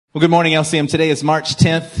Well, good morning, LCM. Today is March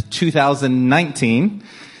 10th, 2019.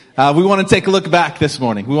 We want to take a look back this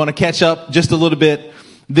morning. We want to catch up just a little bit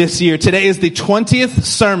this year. Today is the 20th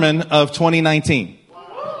sermon of 2019.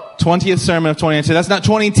 20th sermon of 2019. That's not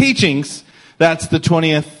 20 teachings. That's the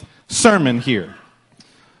 20th sermon here.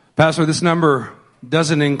 Pastor, this number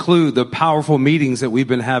doesn't include the powerful meetings that we've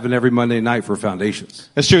been having every Monday night for Foundations.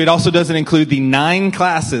 That's true. It also doesn't include the 9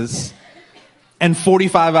 classes and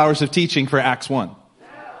 45 hours of teaching for Acts 1.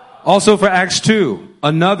 Also for Acts 2,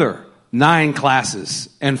 another 9 classes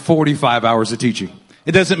and 45 hours of teaching.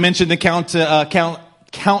 It doesn't mention the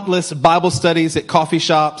countless Bible studies at coffee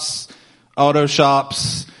shops, auto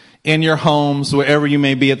shops, in your homes, wherever you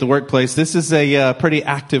may be at the workplace. This is a pretty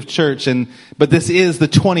active church, but this is the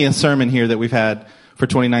 20th sermon here that we've had for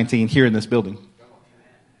 2019 here in this building.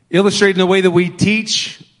 Illustrating the way that we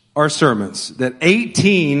teach our sermons, that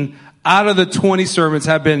 18 out of the 20 sermons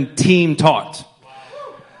have been team taught.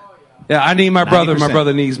 Yeah, I need my brother. 90%. My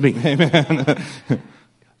brother needs me. Amen.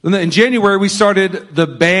 In January, we started the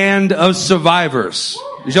Band of Survivors.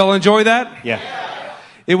 Did y'all enjoy that? Yeah.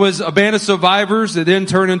 It was a band of survivors that then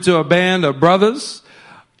turned into a band of brothers,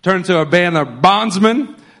 turned into a band of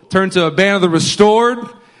bondsmen, turned to a band of the restored.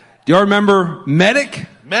 Do y'all remember Medic?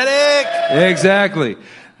 Medic! Exactly.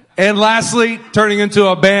 And lastly, turning into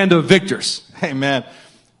a band of victors. Amen.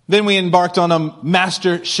 Then we embarked on a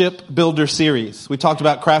Master Ship Builder series. We talked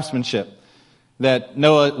about craftsmanship. That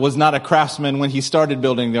Noah was not a craftsman when he started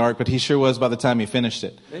building the ark, but he sure was by the time he finished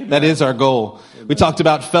it. Amen. That is our goal. Amen. We talked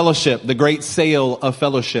about fellowship, the great sail of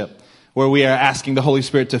fellowship, where we are asking the Holy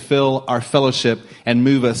Spirit to fill our fellowship and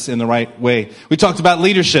move us in the right way. We talked about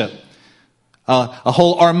leadership, a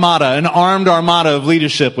whole armada, an armed armada of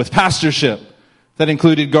leadership with pastorship that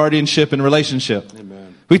included guardianship and relationship. Amen.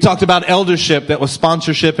 We talked about eldership, that was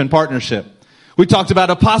sponsorship and partnership. We talked about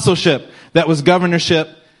apostleship, that was governorship,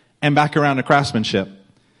 and back around to craftsmanship.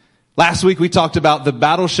 Last week we talked about the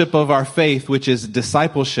battleship of our faith, which is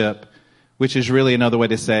discipleship, which is really another way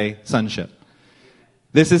to say sonship.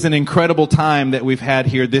 This is an incredible time that we've had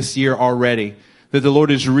here this year already, that the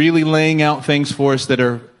Lord is really laying out things for us that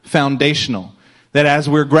are foundational. That as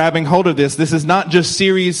we're grabbing hold of this is not just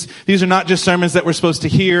series, these are not just sermons that we're supposed to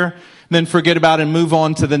hear, then forget about and move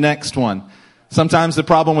on to the next one. Sometimes the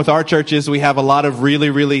problem with our church is we have a lot of really,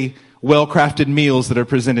 really well-crafted meals that are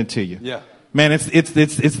presented to you. Yeah. Man, it's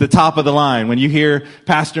the top of the line. When you hear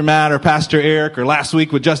Pastor Matt or Pastor Eric, or last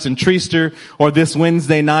week with Justin Treaster, or this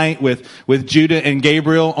Wednesday night with Judah and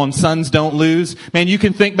Gabriel on Sons Don't Lose, man, you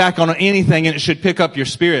can think back on anything and it should pick up your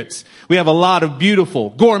spirits. We have a lot of beautiful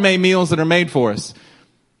gourmet meals that are made for us.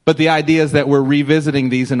 But the idea is that we're revisiting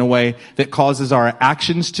these in a way that causes our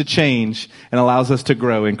actions to change and allows us to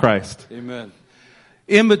grow in Christ. Amen.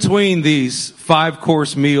 In between these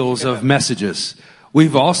 5-course meals of messages,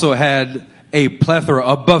 we've also had a plethora,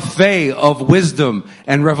 a buffet of wisdom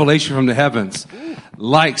and revelation from the heavens.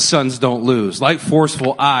 Like Sons Don't Lose, like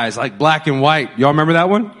Forceful Eyes, like Black and White. Y'all remember that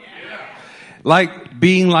one? Yeah. Like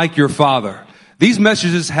Being Like Your Father. These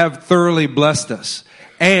messages have thoroughly blessed us.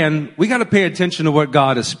 And we got to pay attention to what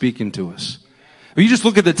God is speaking to us. If you just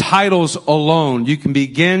look at the titles alone, you can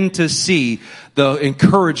begin to see the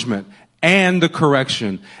encouragement and the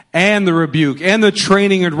correction and the rebuke and the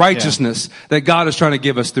training in righteousness that God is trying to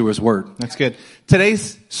give us through His Word. That's good.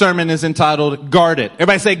 Today's sermon is entitled Guard It.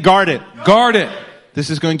 Everybody say guard it. Guard it.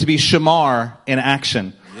 This is going to be Shamar in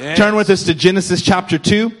action. Yes. Turn with us to Genesis chapter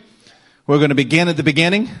 2. We're going to begin at the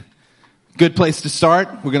beginning. Good place to start.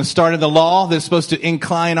 We're going to start in the law that's supposed to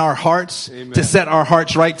incline our hearts, Amen, to set our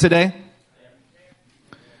hearts right today.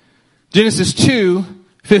 Genesis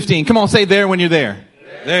 2:15. Come on, say there when you're there.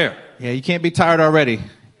 There. Yeah, you can't be tired already.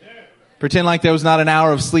 Pretend like there was not an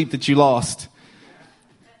hour of sleep that you lost.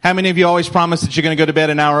 How many of you always promise that you're going to go to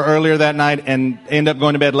bed an hour earlier that night and end up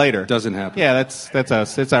going to bed later? Doesn't happen. Yeah, that's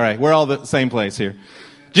us. It's all right. We're all the same place here.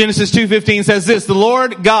 Genesis 2:15 says this: the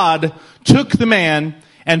Lord God took the man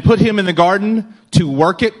and put him in the garden to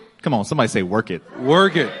work it. Come on, somebody say work it.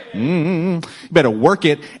 Work it. You better work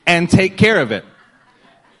it and take care of it.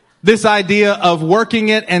 This idea of working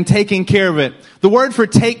it and taking care of it. The word for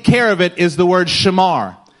take care of it is the word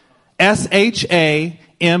Shamar. Shamar.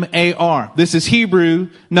 This is Hebrew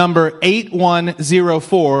number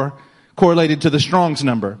 8104, correlated to the Strong's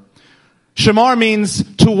number. Shamar means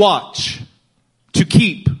to watch, to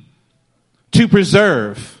keep, to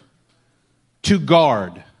preserve, to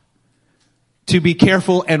guard, to be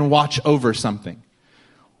careful and watch over something.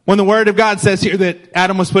 When the Word of God says here that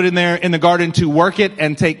Adam was put in there in the garden to work it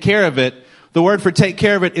and take care of it, the word for take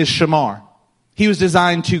care of it is Shamar. He was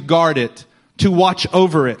designed to guard it, to watch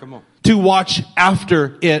over it, to watch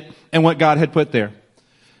after it and what God had put there.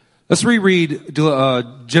 Let's reread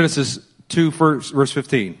Genesis 2, verse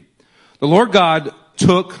 15. The Lord God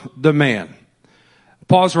took the man.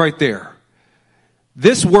 Pause right there.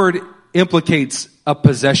 This word implicates a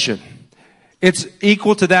possession. It's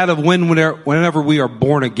equal to that of whenever we are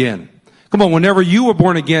born again. Come on, whenever you were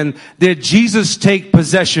born again, did Jesus take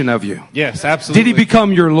possession of you? Yes, absolutely. Did he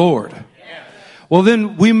become your Lord? Yes. Well,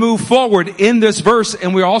 then we move forward in this verse,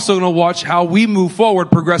 and we're also going to watch how we move forward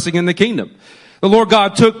progressing in the kingdom. The Lord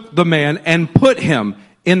God took the man and put him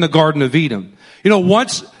in the Garden of Eden. You know,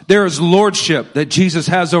 once there is lordship that Jesus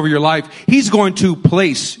has over your life, he's going to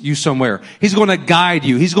place you somewhere. He's going to guide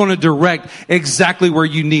you. He's going to direct exactly where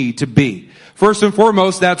you need to be. First and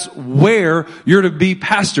foremost, that's where you're to be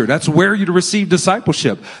pastored. That's where you're to receive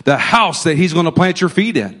discipleship. The house that he's going to plant your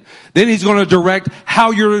feet in. Then he's going to direct how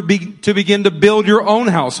you're to begin to build your own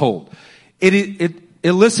household. It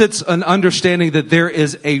elicits an understanding that there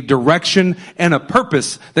is a direction and a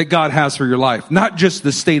purpose that God has for your life. Not just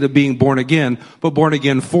the state of being born again, but born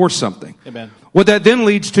again for something. Amen. What that then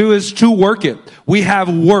leads to is to work it. We have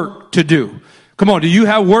work to do. Come on, do you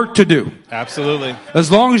have work to do? Absolutely. As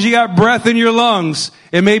long as you got breath in your lungs,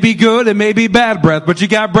 it may be good, it may be bad breath, but you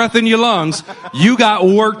got breath in your lungs, you got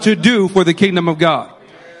work to do for the kingdom of God.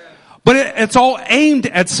 But it's all aimed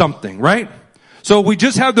at something, right? So we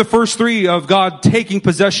just have the first three of God taking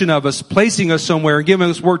possession of us, placing us somewhere and giving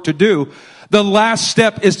us work to do. The last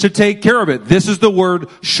step is to take care of it. This is the word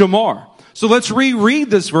Shamar. So let's reread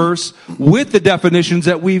this verse with the definitions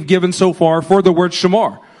that we've given so far for the word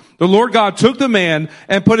Shamar. The Lord God took the man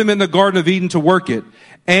and put him in the Garden of Eden to work it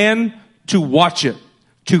and to watch it,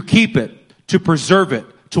 to keep it, to preserve it,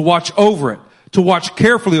 to watch over it, to watch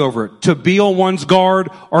carefully over it, to be on one's guard,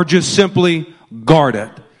 or just simply guard it.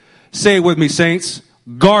 Say it with me, saints.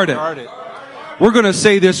 Guard it. Guard it. We're going to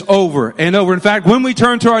say this over and over. In fact, when we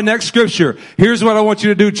turn to our next scripture, here's what I want you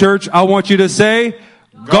to do, church. I want you to say,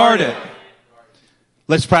 guard it.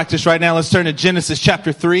 Let's practice right now. Let's turn to Genesis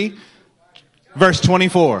chapter 3, verse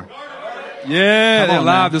 24. Yeah, they're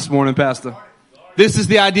live this morning, Pastor. This is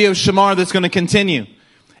the idea of Shamar that's going to continue.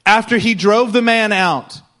 After he drove the man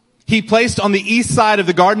out, he placed on the east side of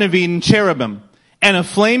the Garden of Eden cherubim and a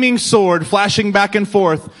flaming sword flashing back and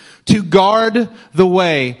forth to guard the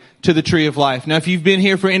way to the tree of life. Now, if you've been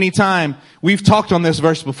here for any time, we've talked on this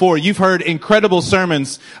verse before. You've heard incredible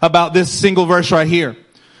sermons about this single verse right here.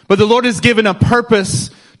 But the Lord has given a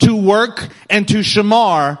purpose to work and to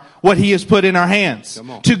Shamar what he has put in our hands,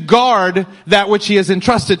 to guard that which he has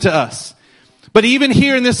entrusted to us. But even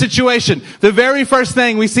here in this situation, the very first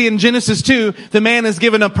thing we see in Genesis 2, the man is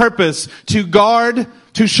given a purpose to guard,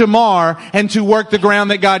 to Shamar, and to work the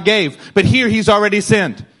ground that God gave. But here he's already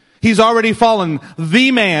sinned. He's already fallen.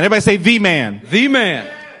 The man. Everybody say the man. The man.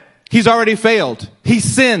 He's already failed. He's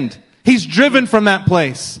sinned. He's driven from that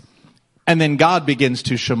place. And then God begins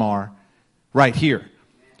to Shamar right here.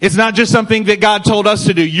 It's not just something that God told us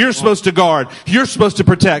to do. You're supposed to guard. You're supposed to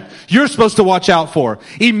protect. You're supposed to watch out for.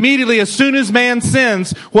 Immediately, as soon as man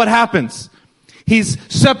sins, what happens? He's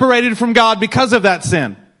separated from God because of that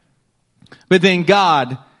sin. But then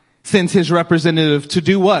God sends his representative to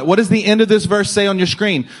do what? What does the end of this verse say on your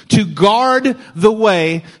screen? To guard the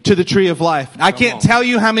way to the tree of life. I can't tell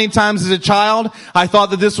you how many times as a child I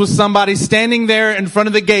thought that this was somebody standing there in front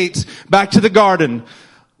of the gates back to the garden.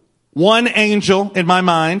 One angel in my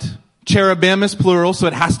mind, cherubim is plural, so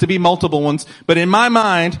it has to be multiple ones. But in my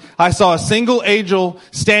mind, I saw a single angel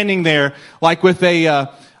standing there, like with a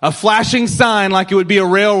flashing sign, like it would be a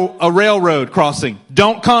railroad crossing.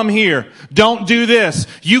 Don't come here. Don't do this.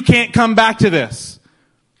 You can't come back to this.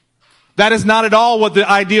 That is not at all what the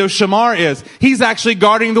idea of Shamar is. He's actually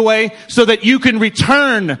guarding the way so that you can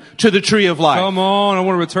return to the tree of life. Come on, I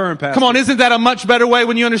want to return, Pastor. Come on, isn't that a much better way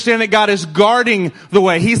when you understand that God is guarding the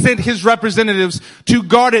way? He sent his representatives to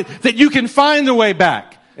guard it, that you can find the way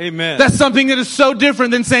back. Amen. That's something that is so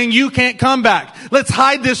different than saying you can't come back. Let's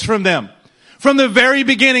hide this from them. From the very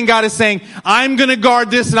beginning, God is saying, I'm going to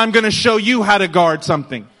guard this and I'm going to show you how to guard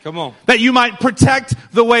something. Come on. That you might protect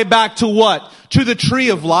the way back to what? To the tree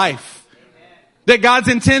of life. That God's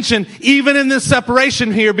intention, even in this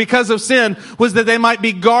separation here because of sin, was that they might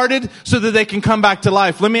be guarded so that they can come back to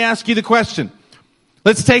life. Let me ask you the question.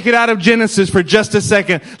 Let's take it out of Genesis for just a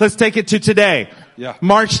second. Let's take it to today. Yeah.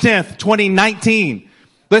 March 10th, 2019.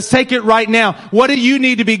 Let's take it right now. What do you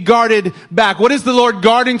need to be guarded back? What is the Lord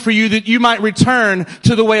guarding for you that you might return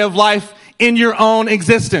to the way of life in your own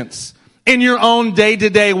existence, in your own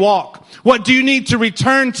day-to-day walk? What do you need to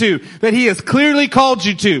return to that he has clearly called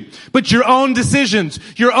you to? But your own decisions,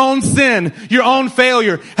 your own sin, your own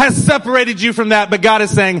failure has separated you from that. But God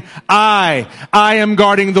is saying, I am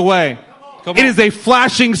guarding the way. It is a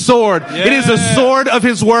flashing sword. Yeah. It is a sword of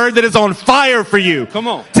his word that is on fire for you. Come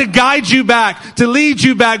on. To guide you back, to lead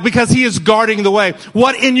you back, because he is guarding the way.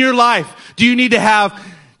 What in your life do you need to have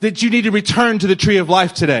that you need to return to the tree of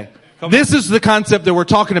life today? This is the concept that we're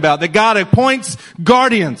talking about, that God appoints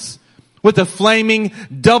guardians with a flaming,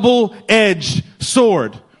 double-edged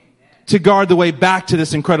sword to guard the way back to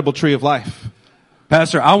this incredible tree of life.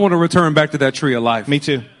 Pastor, I want to return back to that tree of life. Me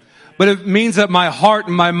too. But it means that my heart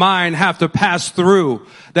and my mind have to pass through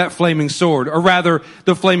that flaming sword. Or rather,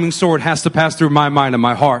 the flaming sword has to pass through my mind and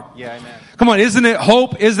my heart. Yeah, amen. Come on, isn't it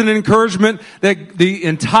hope? Isn't it encouragement that the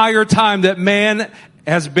entire time that man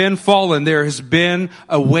has been fallen, there has been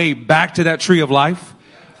a way back to that tree of life?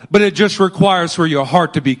 But it just requires for your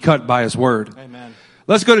heart to be cut by his word. Amen.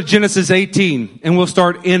 Let's go to Genesis 18, and we'll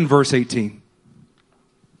start in verse 18.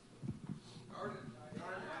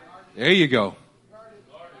 There you go.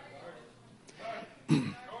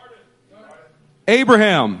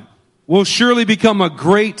 Abraham will surely become a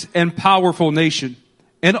great and powerful nation,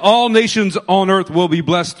 and all nations on earth will be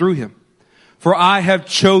blessed through him. For I have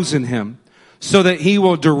chosen him, so that he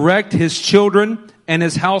will direct his children and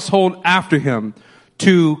his household after him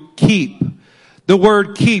to keep. The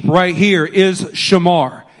word keep right here is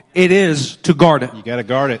shamar. It is to guard it. You got to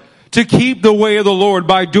guard it. To keep the way of the Lord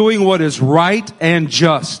by doing what is right and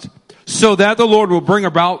just, so that the Lord will bring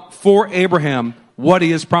about for Abraham what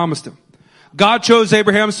he has promised him. God chose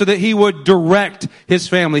Abraham so that he would direct his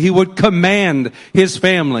family. He would command his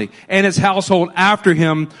family and his household after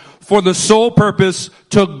him for the sole purpose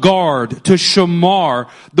to guard, to shamar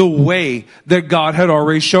the way that God had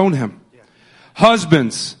already shown him. Yeah.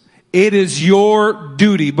 Husbands, it is your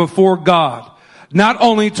duty before God not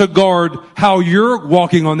only to guard how you're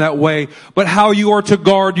walking on that way, but how you are to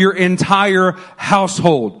guard your entire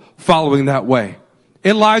household following that way.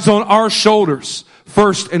 It lies on our shoulders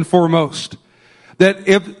first and foremost. That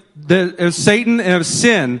if Satan and if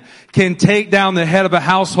sin can take down the head of a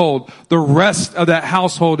household, the rest of that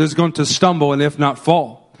household is going to stumble and if not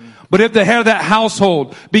fall. But if the head of that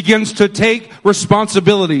household begins to take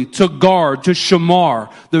responsibility to guard, to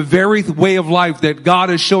shamar, the very way of life that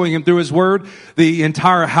God is showing him through his word, the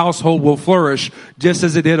entire household will flourish just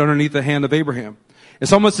as it did underneath the hand of Abraham.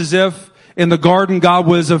 It's almost as if in the garden God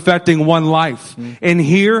was affecting one life. And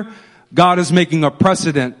here God is making a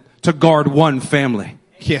precedent to guard one family.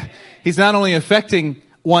 Yeah. He's not only affecting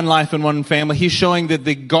one life and one family, he's showing that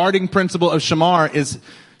the guarding principle of shamar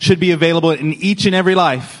should be available in each and every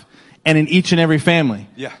life and in each and every family.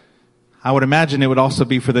 Yeah. I would imagine it would also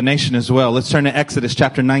be for the nation as well. Let's turn to Exodus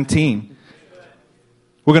chapter 19.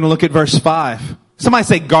 We're going to look at verse 5. Somebody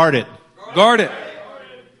say guard it. Guard it.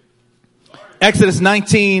 Exodus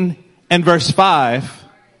 19 and verse 5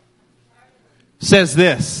 says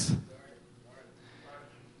this.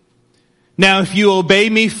 Now, if you obey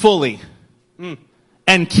me fully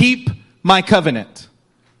and keep my covenant,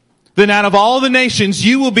 then out of all the nations,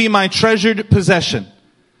 you will be my treasured possession.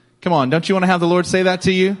 Come on, don't you want to have the Lord say that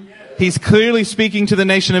to you? He's clearly speaking to the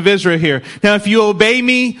nation of Israel here. Now, if you obey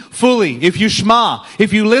me fully, if you shema,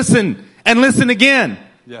 if you listen and listen again,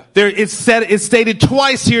 it's stated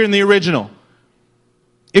twice here in the original.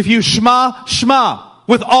 If you shema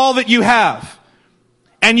with all that you have,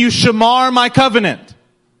 and you shamar my covenant.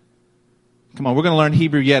 Come on, we're going to learn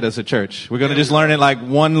Hebrew yet as a church. We're going to just learn it like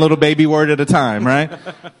one little baby word at a time, right?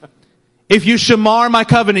 If you shamar my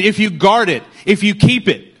covenant, if you guard it, if you keep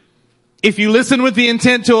it, if you listen with the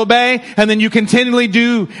intent to obey, and then you continually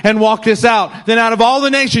do and walk this out, then out of all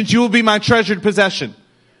the nations, you will be my treasured possession.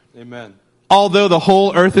 Amen. Although the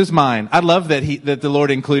whole earth is mine. I love that the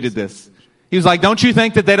Lord included this. He was like, don't you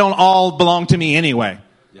think that they don't all belong to me anyway?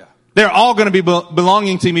 Yeah. They're all going to be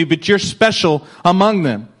belonging to me, but you're special among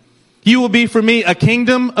them. You will be for me a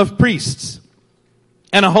kingdom of priests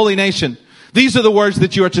and a holy nation. These are the words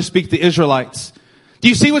that you are to speak to Israelites. Do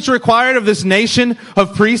you see what's required of this nation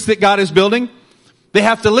of priests that God is building? They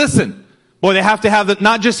have to listen. Boy, they have to have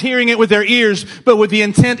not just hearing it with their ears, but with the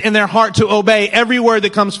intent in their heart to obey every word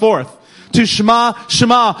that comes forth. To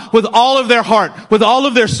shema with all of their heart, with all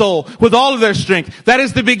of their soul, with all of their strength. That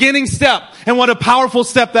is the beginning step. And what a powerful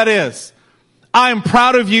step that is. I am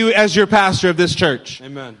proud of you as your pastor of this church.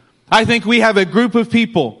 Amen. I think we have a group of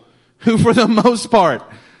people who, for the most part,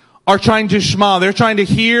 are trying to shema. They're trying to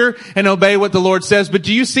hear and obey what the Lord says. But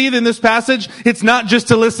do you see that in this passage, it's not just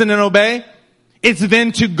to listen and obey. It's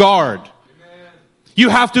then to guard. Amen. You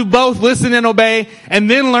have to both listen and obey and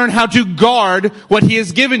then learn how to guard what He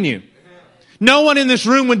has given you. Amen. No one in this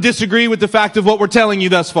room would disagree with the fact of what we're telling you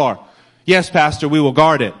thus far. Yes, Pastor, we will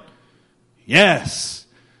guard it. Yes.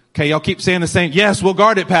 Okay, y'all keep saying the same. Yes, we'll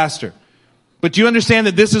guard it, Pastor. But do you understand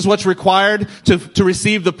that this is what's required to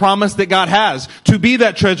receive the promise that God has? To be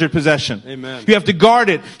that treasured possession. Amen. You have to guard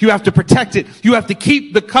it. You have to protect it. You have to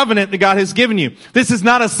keep the covenant that God has given you. This is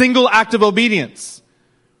not a single act of obedience.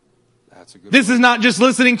 That's a good This is not just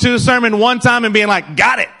listening to a sermon one time and being like,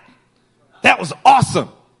 got it. That was awesome.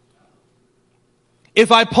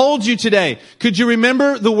 If I polled you today, could you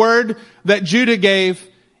remember the word that Judah gave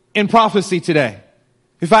in prophecy today?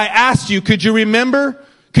 If I asked you, could you remember?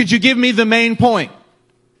 Could you give me the main point?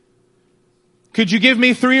 Could you give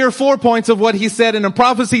me 3 or 4 points of what he said in a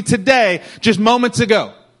prophecy today, just moments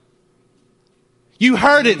ago? You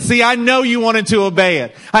heard it. See, I know you wanted to obey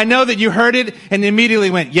it. I know that you heard it and immediately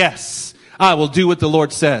went, yes, I will do what the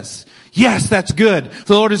Lord says. Yes, that's good.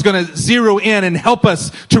 The Lord is going to zero in and help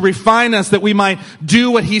us to refine us that we might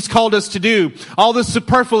do what He's called us to do. All the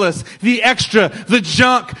superfluous, the extra, the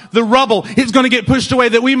junk, the rubble is going to get pushed away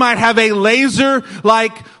that we might have a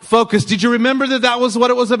laser-like focus. Did you remember that that was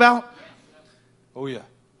what it was about? Oh, yeah.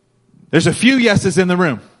 There's a few yeses in the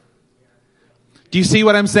room. Do you see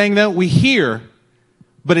what I'm saying though? We hear,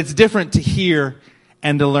 but it's different to hear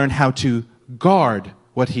and to learn how to guard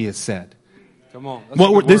what He has said. Come on.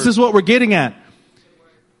 This is what we're getting at.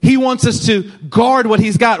 He wants us to guard what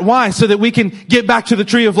He's got. Why? So that we can get back to the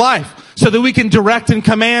tree of life. So that we can direct and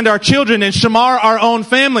command our children and shamar our own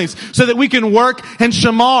families. So that we can work and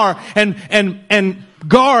shamar and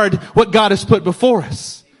guard what God has put before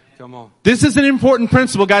us. Come on. This is an important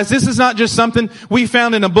principle, guys. This is not just something we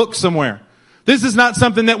found in a book somewhere. This is not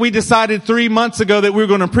something that we decided 3 months ago that we were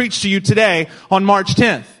going to preach to you today on March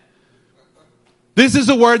 10th. This is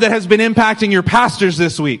a word that has been impacting your pastors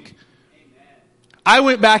this week. I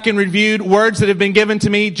went back and reviewed words that have been given to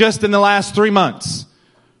me just in the last 3 months.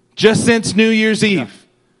 Just since New Year's Eve.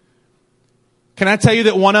 Can I tell you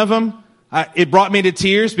that one of them, it brought me to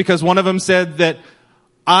tears because one of them said that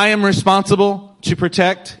I am responsible to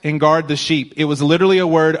protect and guard the sheep. It was literally a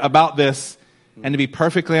word about this. And to be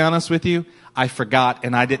perfectly honest with you, I forgot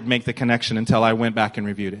and I didn't make the connection until I went back and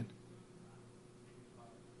reviewed it.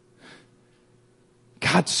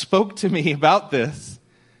 God spoke to me about this.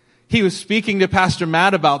 He was speaking to Pastor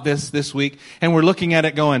Matt about this week, and we're looking at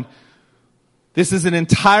it going, this is an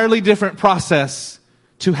entirely different process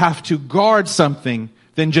to have to guard something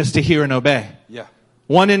than just to hear and obey. Yeah.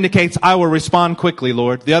 One indicates, I will respond quickly,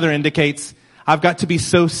 Lord. The other indicates, I've got to be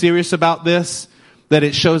so serious about this that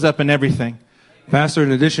it shows up in everything. Pastor,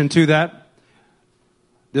 in addition to that,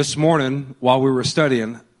 this morning while we were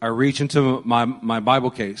studying, I reach into my Bible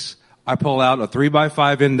case. I pull out a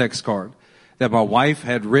 3x5 index card that my wife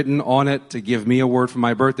had written on it to give me a word for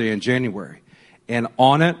my birthday in January. And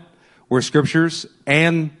on it were scriptures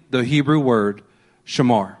and the Hebrew word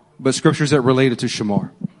Shamar, but scriptures that related to Shamar.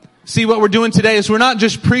 See, what we're doing today is we're not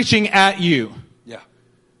just preaching at you. Yeah.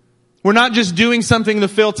 We're not just doing something to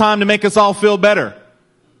fill time to make us all feel better.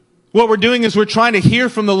 What we're doing is we're trying to hear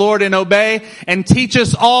from the Lord and obey and teach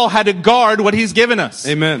us all how to guard what He's given us.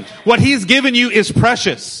 Amen. What He's given you is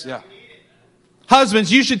precious. Yeah.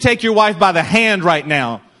 Husbands, you should take your wife by the hand right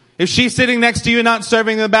now. If she's sitting next to you and not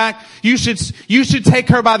serving in the back, you should take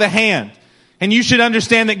her by the hand. And you should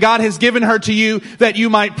understand that God has given her to you that you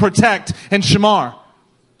might protect and shamar.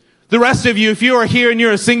 The rest of you, if you are here and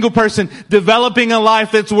you're a single person developing a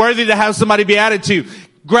life that's worthy to have somebody be added to,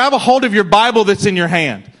 grab a hold of your Bible that's in your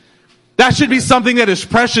hand. That should be something that is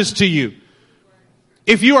precious to you.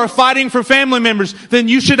 If you are fighting for family members, then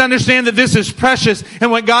you should understand that this is precious. And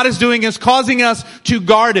what God is doing is causing us to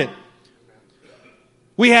guard it.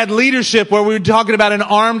 We had leadership where we were talking about an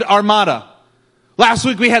armed armada. Last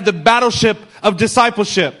week we had the battleship of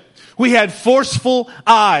discipleship. We had forceful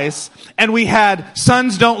eyes. And we had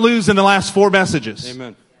sons don't lose in the last 4 messages.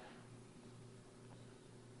 Amen.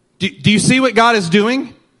 Do you see what God is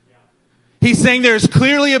doing? He's saying there's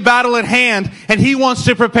clearly a battle at hand, and He wants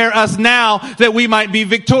to prepare us now that we might be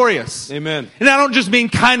victorious. Amen. And I don't just mean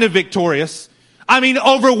kind of victorious. I mean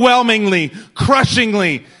overwhelmingly,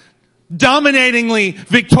 crushingly, dominatingly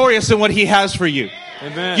victorious in what He has for you.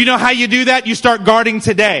 Amen. You know how you do that? You start guarding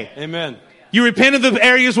today. Amen. You repent of the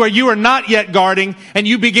areas where you are not yet guarding, and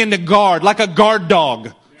you begin to guard like a guard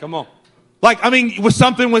dog. Come on. With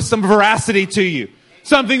something with some veracity to you.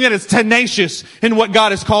 Something that is tenacious in what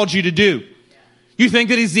God has called you to do. You think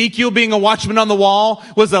that Ezekiel being a watchman on the wall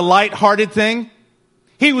was a light-hearted thing?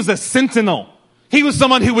 He was a sentinel. He was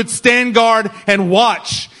someone who would stand guard and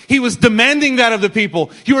watch. He was demanding that of the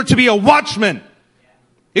people. You are to be a watchman.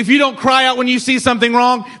 If you don't cry out when you see something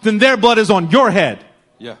wrong, then their blood is on your head.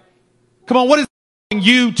 Yeah. Come on, what is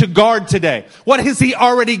you to guard today? What has He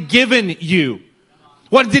already given you?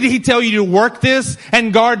 What did He tell you to work this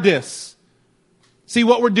and guard this? See,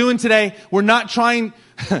 what we're doing today, we're trying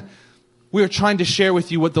to share with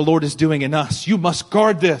you what the Lord is doing in us. You must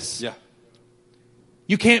guard this. Yeah.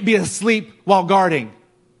 You can't be asleep while guarding.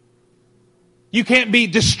 You can't be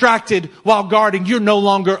distracted while guarding. You're no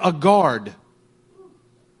longer a guard.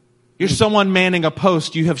 You're someone manning a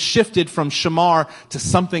post. You have shifted from Shamar to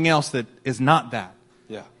something else that is not that.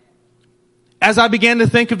 Yeah. As I began to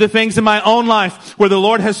think of the things in my own life where the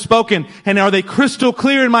Lord has spoken, and are they crystal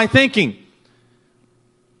clear in my thinking?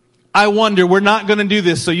 I wonder, we're not going to do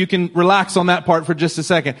this, so you can relax on that part for just a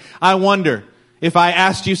second. I wonder if I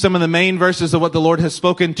asked you some of the main verses of what the Lord has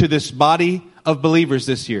spoken to this body of believers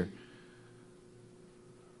this year.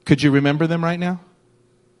 Could you remember them right now?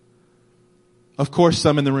 Of course,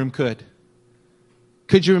 some in the room could.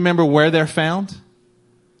 Could you remember where they're found?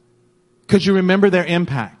 Could you remember their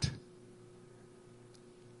impact?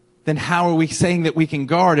 Then how are we saying that we can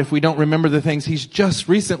guard if we don't remember the things He's just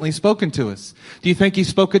recently spoken to us? Do you think He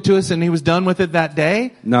spoke it to us and He was done with it that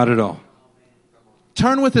day? Not at all.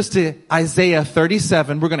 Turn with us to Isaiah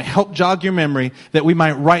 37. We're going to help jog your memory that we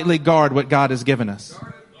might rightly guard what God has given us.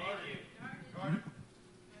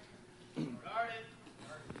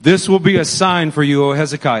 This will be a sign for you, O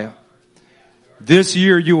Hezekiah. This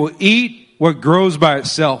year you will eat what grows by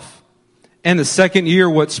itself, and the second year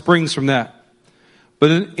what springs from that.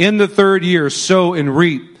 But in the third year, sow and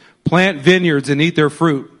reap, plant vineyards and eat their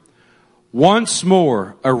fruit. Once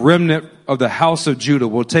more, a remnant of the house of Judah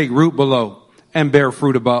will take root below and bear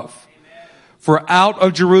fruit above. For out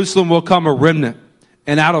of Jerusalem will come a remnant,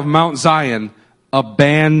 and out of Mount Zion, a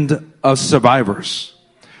band of survivors.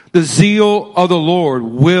 The zeal of the Lord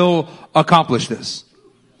will accomplish this.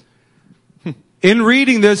 In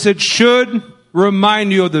reading this, it should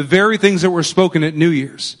remind you of the very things that were spoken at New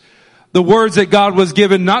Year's. The words that God was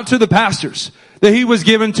given not to the pastors, that He was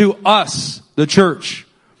given to us, the church.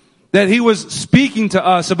 That He was speaking to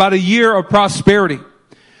us about a year of prosperity.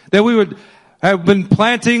 That we would have been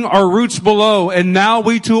planting our roots below, and now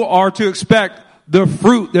we too are to expect the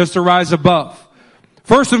fruit that's to rise above.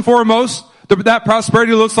 First and foremost, that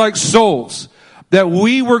prosperity looks like souls. That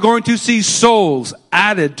we were going to see souls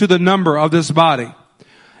added to the number of this body.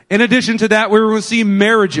 In addition to that, we were going to see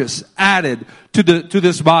marriages added to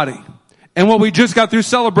this body. And what we just got through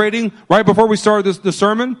celebrating right before we started the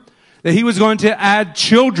sermon, that He was going to add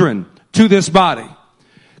children to this body.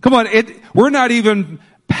 Come on, we're not even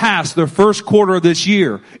past the first quarter of this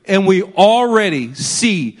year, and we already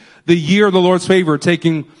see the year of the Lord's favor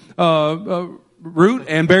taking root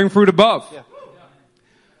and bearing fruit above. Yeah.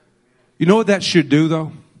 You know what that should do,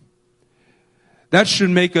 though? That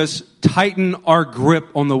should make us tighten our grip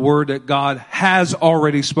on the word that God has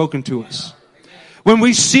already spoken to us. When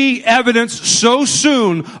we see evidence so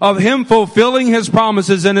soon of Him fulfilling His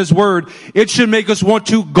promises in His word, it should make us want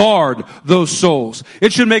to guard those souls.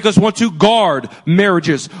 It should make us want to guard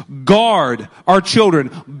marriages, guard our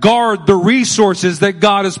children, guard the resources that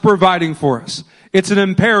God is providing for us. It's an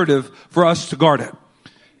imperative for us to guard it.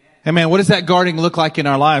 Hey man, what does that guarding look like in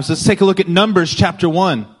our lives? Let's take a look at Numbers chapter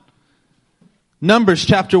 1. Numbers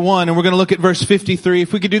chapter 1, and we're going to look at verse 53.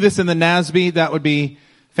 If we could do this in the NASB, that would be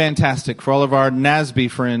fantastic. For all of our NASB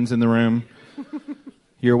friends in the room,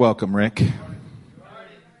 you're welcome, Rick.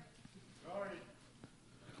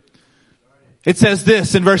 It says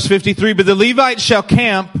this in verse 53, but the Levites shall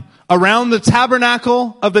camp around the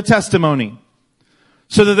tabernacle of the testimony,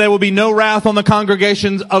 so that there will be no wrath on the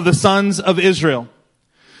congregations of the sons of Israel.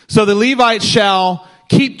 So the Levites shall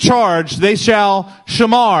keep charge, they shall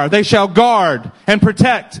shamar, they shall guard and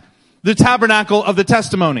protect the tabernacle of the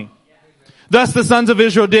testimony. Thus the sons of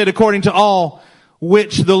Israel did according to all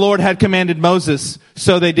which the Lord had commanded Moses,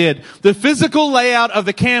 so they did. The physical layout of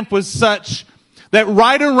the camp was such that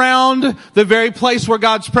right around the very place where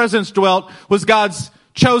God's presence dwelt was God's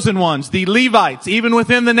chosen ones, the Levites, even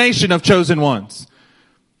within the nation of chosen ones.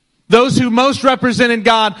 Those who most represented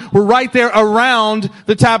God were right there around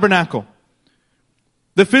the tabernacle.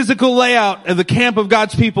 The physical layout of the camp of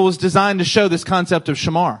God's people was designed to show this concept of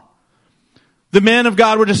shamar. The men of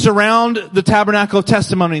God were to surround the tabernacle of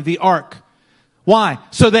testimony, the ark. Why?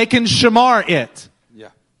 So they can shamar it.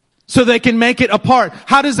 Yeah. So they can make it a part.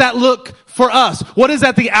 How does that look for us? What is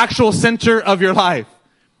at the actual center of your life?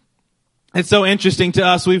 It's so interesting to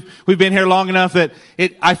us. We've been here long enough that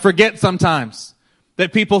I forget sometimes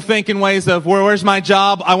that people think in ways of, where's my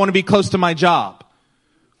job? I want to be close to my job.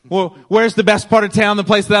 Well, where's the best part of town, the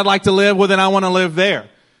place that I'd like to live? Well, then I want to live there.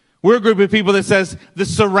 We're a group of people that says the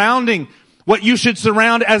surrounding, what you should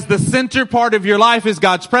surround as the center part of your life is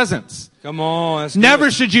God's presence. Come on. That's Never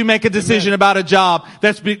good. should you make a decision about a job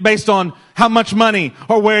that's based on how much money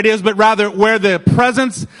or where it is, but rather where the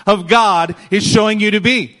presence of God is showing you to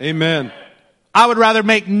be. Amen. I would rather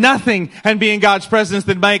make nothing and be in God's presence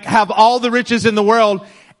than have all the riches in the world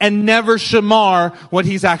and never shamar what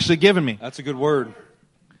He's actually given me. That's a good word.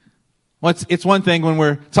 Well, it's one thing when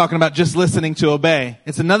we're talking about just listening to obey.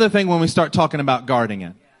 It's another thing when we start talking about guarding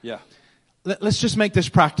it. Yeah. Let's just make this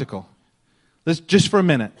practical. Let's just for a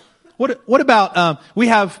minute. What about we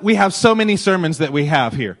have so many sermons that we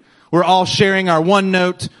have here. We're all sharing our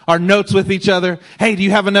our notes with each other. Hey, do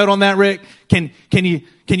you have a note on that, Rick? Can you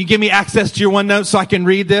give me access to your OneNote so I can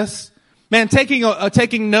read this? Man,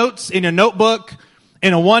 taking notes in a notebook,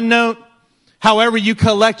 in a OneNote, however you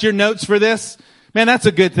collect your notes for this, man, that's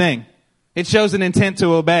a good thing. It shows an intent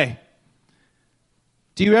to obey.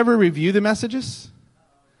 Do you ever review the messages?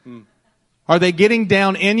 Are they getting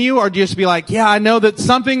down in you, or do you just be like, yeah, I know that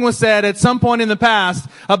something was said at some point in the past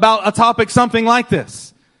about a topic something like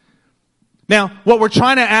this? Now, what we're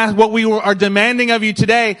trying to ask, what we are demanding of you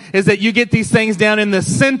today is that you get these things down in the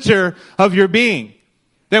center of your being.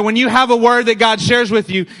 That when you have a word that God shares with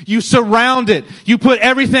you, you surround it. You put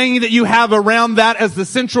everything that you have around that as the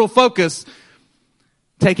central focus.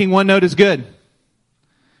 Taking OneNote is good.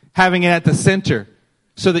 Having it at the center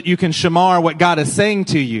so that you can shamar what God is saying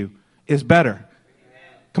to you is better.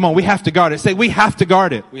 Come on, we have to guard it. Say, we have to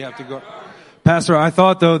guard it. We have to guard. Pastor, I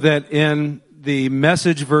thought though that in the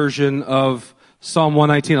Message version of Psalm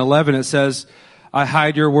 119:11 it says, I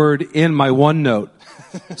hide your word in my OneNote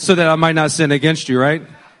so that I might not sin against you, right?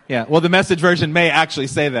 Yeah, well, the Message version may actually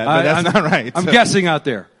say that, but that's not right. I'm guessing out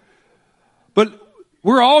there. But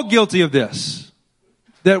we're all guilty of this.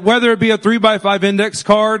 That whether it be a 3x5 index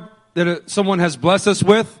card that someone has blessed us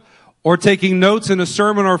with, or taking notes in a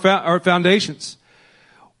sermon or foundations,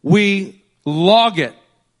 we log it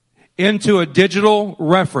into a digital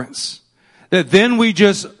reference that then we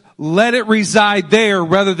just let it reside there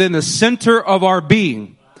rather than the center of our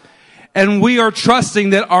being. And we are trusting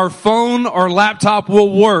that our phone or laptop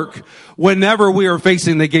will work whenever we are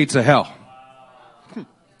facing the gates of hell.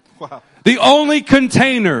 Wow. The only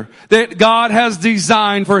container that God has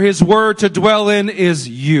designed for His word to dwell in is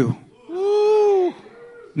you. Woo.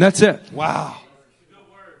 That's it. Wow.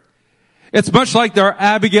 It's much like our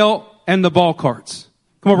Abigail and the ball carts.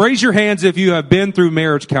 Come on, raise your hands if you have been through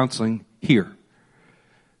marriage counseling here.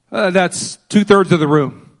 That's 2/3 of the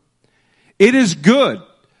room. It is good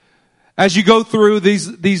as you go through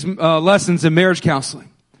these lessons in marriage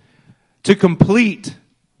counseling to complete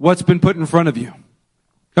what's been put in front of you.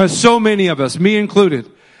 There's so many of us, me included,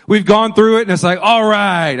 we've gone through it and it's like, all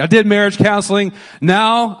right, I did marriage counseling.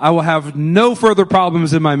 Now I will have no further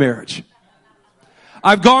problems in my marriage.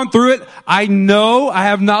 I've gone through it. I know I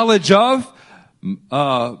have knowledge of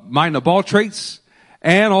my Nabal traits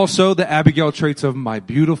and also the Abigail traits of my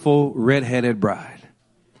beautiful red-headed bride.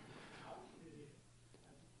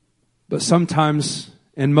 But sometimes,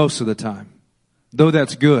 and most of the time, though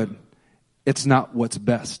that's good, it's not what's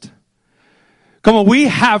best. Come on, we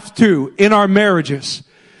have to, in our marriages,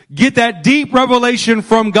 get that deep revelation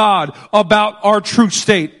from God about our true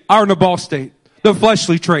state, our Nabal state, the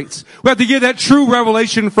fleshly traits. We have to get that true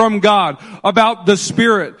revelation from God about the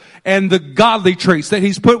spirit and the godly traits that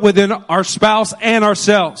He's put within our spouse and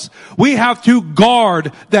ourselves. We have to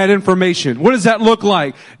guard that information. What does that look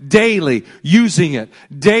like? Daily using it.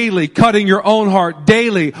 Daily cutting your own heart.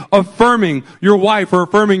 Daily affirming your wife or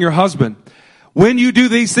affirming your husband. When you do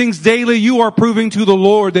these things daily, you are proving to the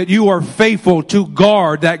Lord that you are faithful to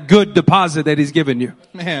guard that good deposit that He's given you.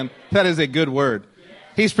 Man, that is a good word.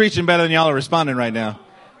 He's preaching better than y'all are responding right now.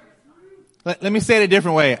 Let me say it a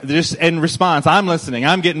different way. Just in response, I'm listening.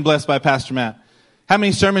 I'm getting blessed by Pastor Matt. How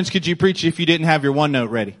many sermons could you preach if you didn't have your OneNote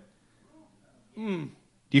ready? Do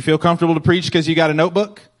you feel comfortable to preach because you got a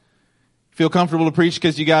notebook? Feel comfortable to preach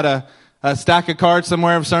because you got a stack of cards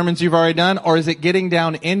somewhere of sermons you've already done? Or is it getting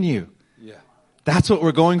down in you? That's what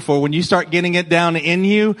we're going for. When you start getting it down in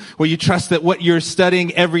you, where you trust that what you're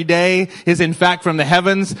studying every day is in fact from the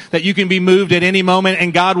heavens, that you can be moved at any moment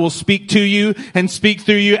and God will speak to you and speak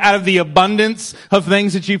through you out of the abundance of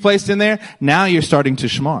things that you placed in there. Now you're starting to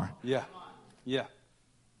shamar. Yeah. Yeah.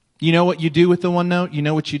 You know what you do with the OneNote? You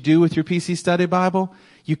know what you do with your PC study Bible?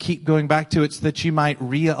 You keep going back to it so that you might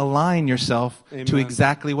realign yourself to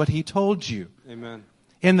exactly what He told you. Amen.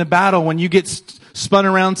 In the battle, when you get spun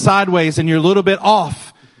around sideways and you're a little bit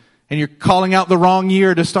off and you're calling out the wrong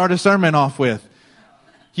year to start a sermon off with,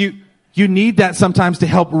 you need that sometimes to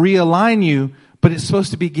help realign you, but it's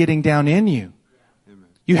supposed to be getting down in you. Amen.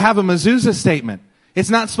 You have a mezuzah statement. It's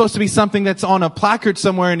not supposed to be something that's on a placard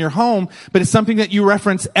somewhere in your home, but it's something that you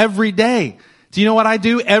reference every day. Do you know what I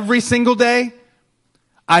do every single day?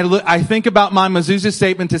 I think about my mezuzah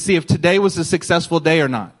statement to see if today was a successful day or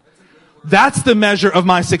not. That's the measure of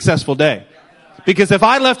my successful day. Because if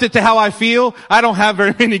I left it to how I feel, I don't have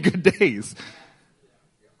very many good days.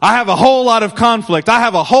 I have a whole lot of conflict. I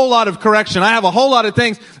have a whole lot of correction. I have a whole lot of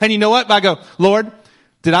things. And you know what? I go, Lord,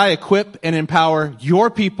 did I equip and empower your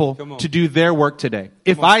people to do their work today?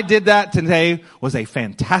 If I did that, today was a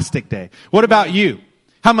fantastic day. What about you?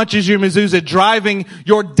 How much is your mezuzah driving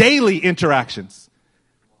your daily interactions?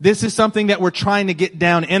 This is something that we're trying to get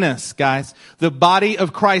down in us, guys. The body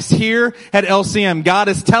of Christ here at LCM, God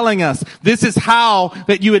is telling us this is how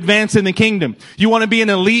that you advance in the kingdom. You want to be an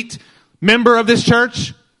elite member of this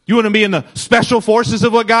church? You want to be in the special forces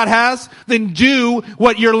of what God has? Then do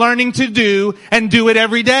what you're learning to do and do it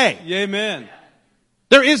every day. Amen.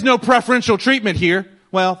 There is no preferential treatment here.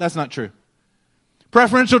 Well, that's not true.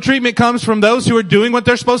 Preferential treatment comes from those who are doing what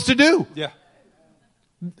they're supposed to do. Yeah.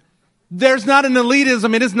 There's not an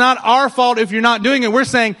elitism. It is not our fault if you're not doing it. We're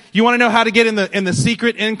saying, you want to know how to get in the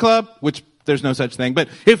secret in club? Which there's no such thing. But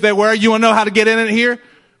if there were, you want to know how to get in it here?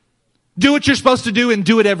 Do what you're supposed to do and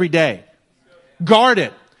do it every day. Guard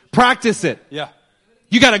it. Practice it. Yeah.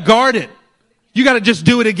 You got to guard it. You got to just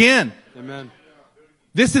do it again. Amen.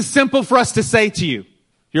 This is simple for us to say to you.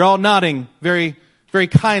 You're all nodding very, very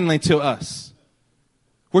kindly to us.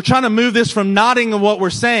 We're trying to move this from nodding of what we're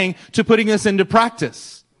saying to putting this into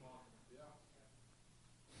practice.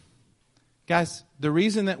 Guys, the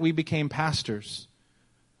reason that we became pastors,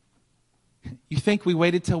 you think we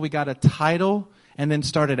waited till we got a title and then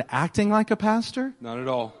started acting like a pastor? Not at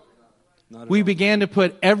all. We began to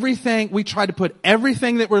put everything, we tried to put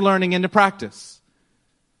everything that we're learning into practice.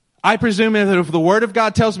 I presume that if the Word of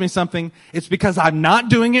God tells me something, it's because I'm not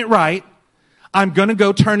doing it right. I'm going to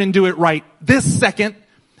go turn and do it right this second,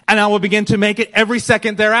 and I will begin to make it every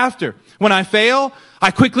second thereafter. When I fail,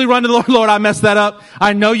 I quickly run to the Lord. Lord, I messed that up.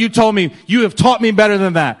 I know you told me. You have taught me better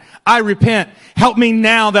than that. I repent. Help me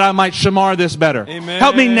now that I might Shamar this better. Amen.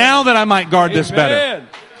 Help me now that I might guard this better. Amen.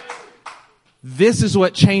 This is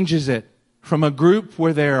what changes it from a group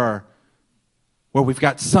where we've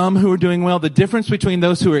got some who are doing well. The difference between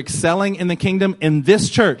those who are excelling in the kingdom in this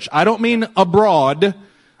church, I don't mean abroad.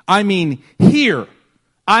 I mean here.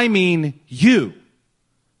 I mean you.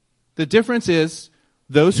 The difference is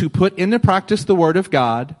those who put into practice the Word of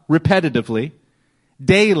God repetitively,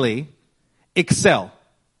 daily, excel.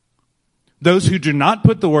 Those who do not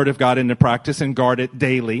put the Word of God into practice and guard it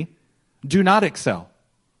daily do not excel.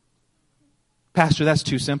 Pastor, that's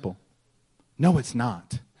too simple. No, it's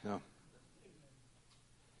not. No.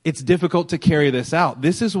 It's difficult to carry this out.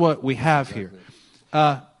 This is what we have here.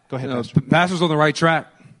 Go ahead, Pastor. Pastor's on the right track.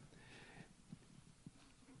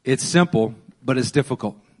 It's simple, but it's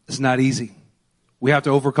difficult. It's not easy. We have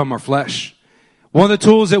to overcome our flesh. One of the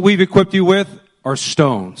tools that we've equipped you with are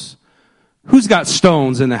stones. Who's got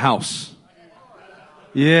stones in the house?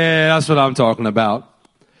 Yeah, that's what I'm talking about.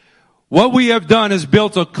 What we have done is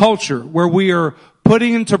built a culture where we are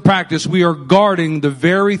putting into practice, we are guarding the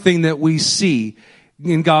very thing that we see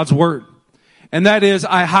in God's Word. And that is,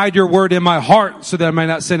 I hide your Word in my heart so that I may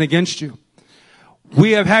not sin against you.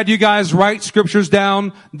 We have had you guys write scriptures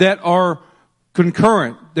down that are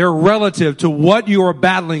concurrent. They're relative to what you are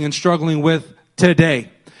battling and struggling with today.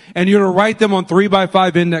 And you're to write them on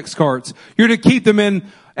 3x5 index cards. You're to keep them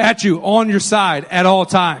at you on your side at all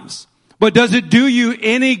times. But does it do you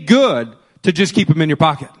any good to just keep them in your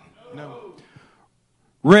pocket? No.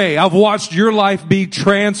 Ray, I've watched your life be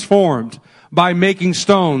transformed by making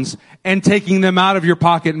stones and taking them out of your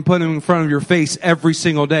pocket and putting them in front of your face every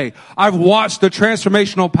single day. I've watched the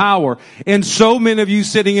transformational power in so many of you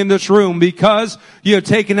sitting in this room because you have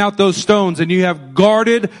taken out those stones and you have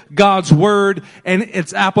guarded God's Word and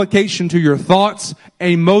its application to your thoughts,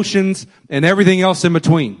 emotions, and everything else in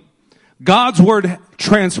between. God's Word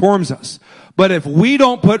transforms us. But if we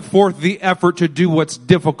don't put forth the effort to do what's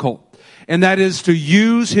difficult, and that is to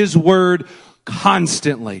use His Word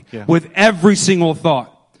constantly with every single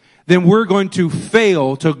thought, then we're going to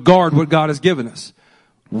fail to guard what God has given us.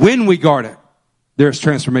 When we guard it, there's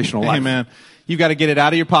transformational life. Amen. You've got to get it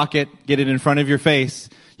out of your pocket, get it in front of your face.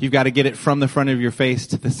 You've got to get it from the front of your face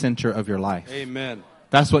to the center of your life. Amen.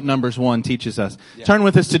 That's what Numbers 1 teaches us. Yeah. Turn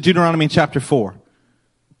with us to Deuteronomy chapter 4.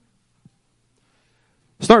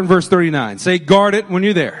 Start in verse 39. Say, guard it when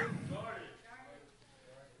you're there.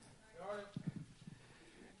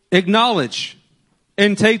 Acknowledge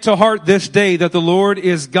and take to heart this day that the Lord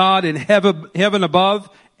is God in heaven above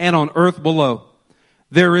and on earth below.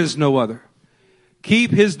 There is no other.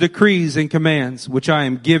 keep his decrees and commands, which I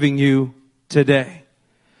am giving you today,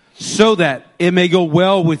 so that it may go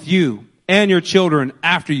well with you and your children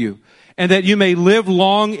after you, and that you may live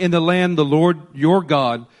long in the land the Lord your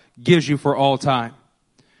God gives you for all time.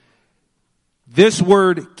 This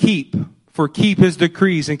word keep, for keep his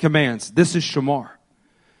decrees and commands, this is Shamar.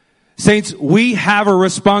 Saints, we have a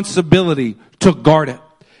responsibility to guard it,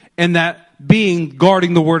 and that being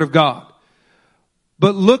guarding the word of God.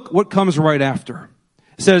 But look what comes right after.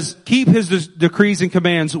 It says, keep his decrees and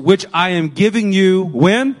commands, which I am giving you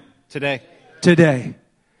when? Today. Today.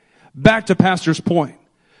 Back to Pastor's point.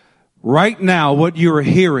 Right now, what you are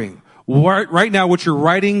hearing, right now, what you're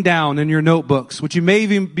writing down in your notebooks, what you may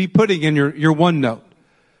even be putting in your OneNote,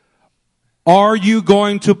 are you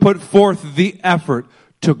going to put forth the effort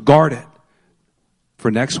to guard it for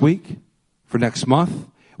next week, for next month?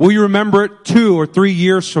 Will you remember it 2 or 3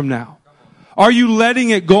 years from now? Are you letting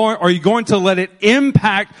it go? Are you going to let it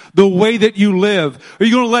impact the way that you live? Are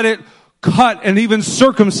you going to let it cut and even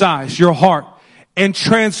circumcise your heart and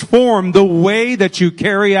transform the way that you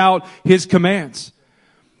carry out his commands?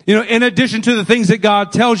 You know, in addition to the things that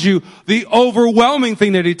God tells you, the overwhelming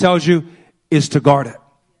thing that he tells you is to guard it.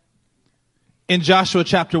 In Joshua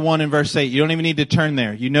chapter 1 and verse 8, you don't even need to turn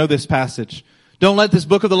there. You know this passage. Don't let this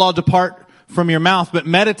book of the law depart from your mouth, but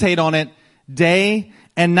meditate on it day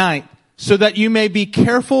and night, so that you may be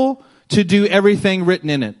careful to do everything written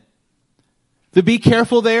in it. The be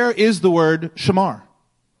careful there is the word Shamar.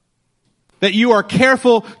 That you are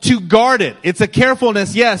careful to guard it. It's a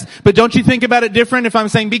carefulness, yes, but don't you think about it different if I'm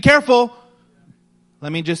saying be careful?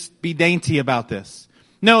 Let me just be dainty about this.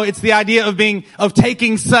 No, it's the idea of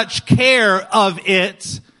taking such care of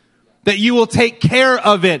it that you will take care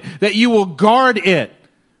of it, that you will guard it.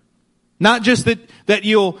 Not just that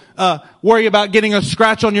you'll worry about getting a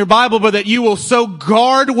scratch on your Bible, but that you will so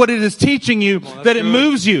guard what it is teaching you that it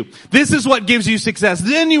moves you. This is what gives you success.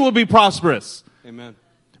 Then you will be prosperous. Amen.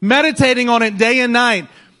 Meditating on it day and night.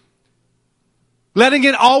 Letting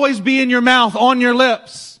it always be in your mouth, on your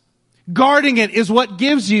lips. Guarding it is what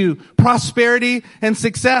gives you prosperity and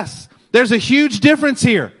success. There's a huge difference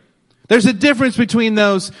here. There's a difference between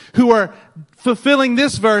those who are fulfilling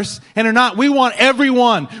this verse and are not. We want every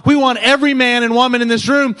man and woman in this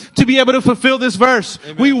room to be able to fulfill this verse.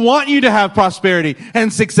 Amen. We want you to have prosperity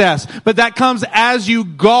and success, but that comes as you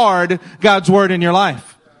guard God's word in your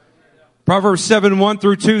life. Proverbs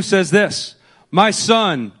 7:1-2 says this, my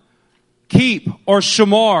son, keep or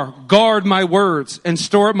Shamar, guard my words and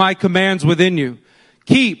store up my commands within you.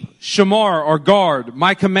 Keep, Shamar, or guard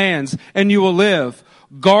my commands and you will live.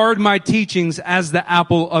 Guard my teachings as the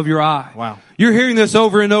apple of your eye. Wow. You're hearing this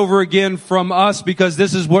over and over again from us because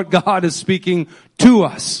this is what God is speaking to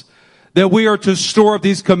us. That we are to store up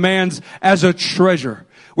these commands as a treasure.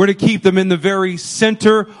 We're to keep them in the very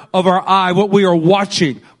center of our eye, what we are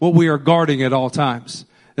watching, what we are guarding at all times.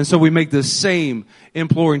 And so we make the same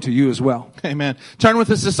imploring to you as well. Amen. Turn with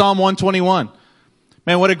us to Psalm 121.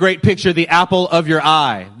 Man, what a great picture. The apple of your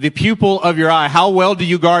eye. The pupil of your eye. How well do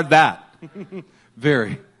you guard that?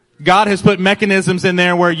 Very. God has put mechanisms in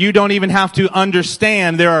there where you don't even have to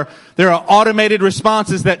understand. There are automated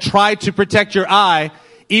responses that try to protect your eye,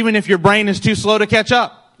 even if your brain is too slow to catch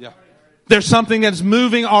up. Yeah. There's something that's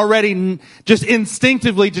moving already just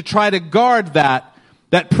instinctively to try to guard that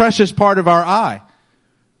precious part of our eye.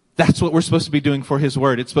 That's what we're supposed to be doing for his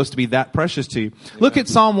word. It's supposed to be that precious to you. Yeah. Look at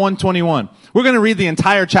Psalm 121. We're going to read the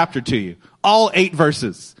entire chapter to you. All 8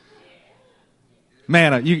 verses.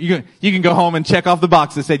 Man, you can go home and check off the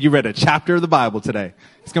box that said you read a chapter of the Bible today.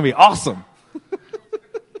 It's going to be awesome.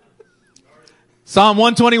 Psalm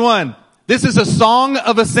 121. This is a song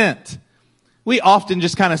of ascent. We often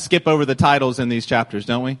just kind of skip over the titles in these chapters,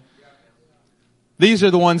 don't we? These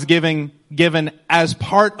are the ones given as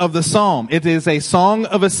part of the psalm. It is a song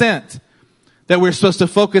of ascent that we're supposed to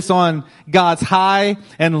focus on God's high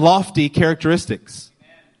and lofty characteristics.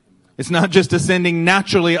 It's not just ascending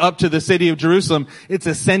naturally up to the city of Jerusalem. It's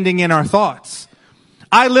ascending in our thoughts.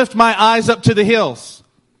 I lift my eyes up to the hills.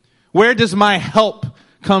 Where does my help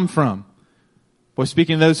come from? Boy,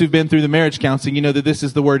 speaking of those who've been through the marriage counseling, you know that this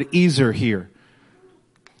is the word ezer here.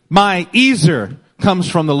 My ezer comes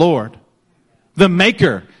from the Lord, the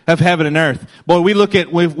maker of heaven and earth. Boy, when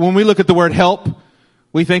we look at the word help,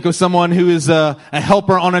 we think of someone who is a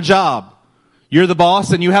helper on a job. You're the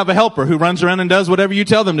boss and you have a helper who runs around and does whatever you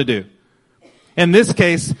tell them to do. In this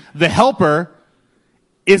case, the helper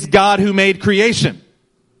is God who made creation.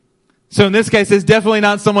 So in this case, it's definitely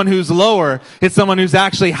not someone who's lower. It's someone who's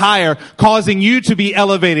actually higher, causing you to be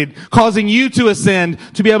elevated, causing you to ascend,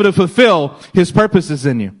 to be able to fulfill his purposes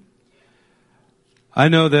in you. I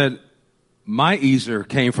know that My Ezer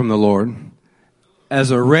came from the Lord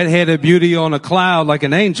as a red-headed beauty on a cloud like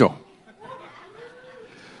an angel.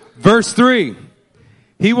 Verse 3,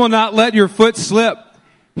 he will not let your foot slip.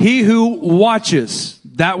 He who watches,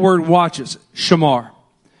 that word watches, Shamar.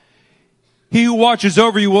 He who watches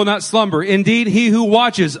over you will not slumber. Indeed, he who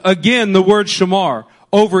watches, again the word Shamar,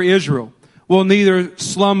 over Israel, will neither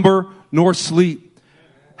slumber nor sleep.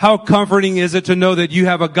 How comforting is it to know that you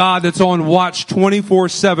have a God that's on watch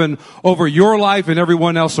 24/7 over your life and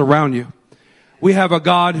everyone else around you. We have a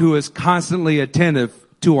God who is constantly attentive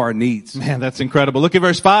to our needs. Man, that's incredible. Look at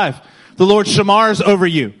verse 5. The Lord Shamars over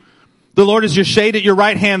you. The Lord is your shade at your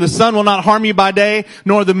right hand. The sun will not harm you by day,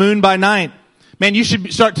 nor the moon by night. Man, you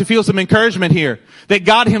should start to feel some encouragement here that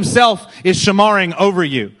God himself is shamaring over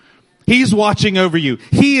you. He's watching over you.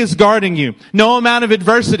 He is guarding you. No amount of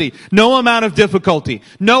adversity, no amount of difficulty,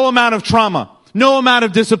 no amount of trauma, no amount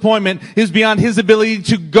of disappointment is beyond his ability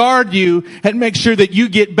to guard you and make sure that you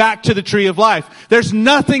get back to the tree of life. There's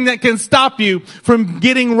nothing that can stop you from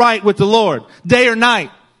getting right with the Lord, day or night,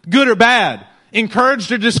 good or bad,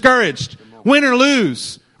 encouraged or discouraged, win or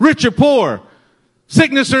lose, rich or poor,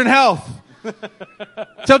 sickness or in health.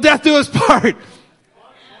 Till death do us part.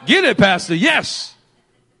 Get it, Pastor. Yes.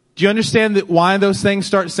 Do you understand that why those things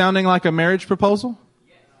start sounding like a marriage proposal?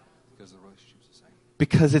 Because the relationship's the same.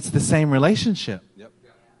 Because it's the same relationship. Yep.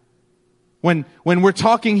 When we're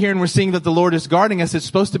talking here and we're seeing that the Lord is guarding us, it's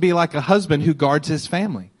supposed to be like a husband who guards his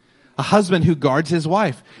family. A husband who guards his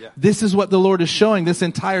wife. Yeah. This is what the Lord is showing this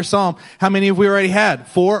entire psalm. How many have we already had?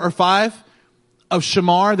 4 or 5 of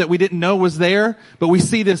Shamar that we didn't know was there, but we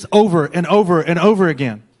see this over and over and over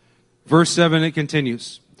again. Verse 7, it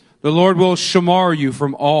continues. The Lord will shamar you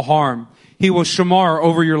from all harm. He will shamar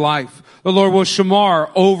over your life. The Lord will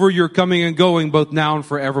shamar over your coming and going, both now and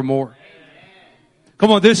forevermore.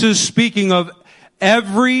 Come on, this is speaking of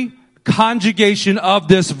every conjugation of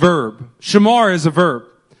this verb. Shamar is a verb.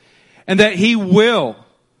 And that he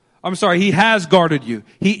has guarded you.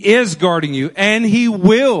 He is guarding you, and he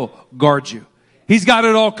will guard you. He's got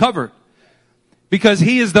it all covered. Because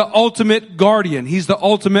he is the ultimate guardian. He's the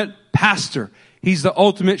ultimate pastor. He's the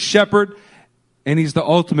ultimate shepherd, and he's the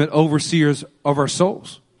ultimate overseer of our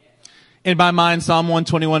souls. In my mind, Psalm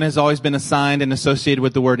 121 has always been assigned and associated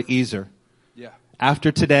with the word Ezer. Yeah.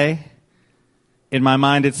 After today, in my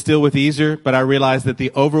mind, it's still with Ezer, but I realize that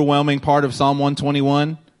the overwhelming part of Psalm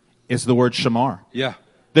 121 is the word Shamar. Yeah.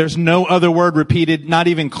 There's no other word repeated, not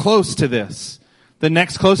even close to this. The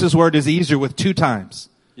next closest word is Ezer with 2 times.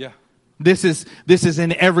 Yeah. This is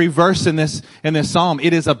in every verse in this psalm.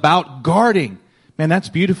 It is about guarding. Man, that's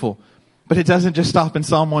beautiful. But it doesn't just stop in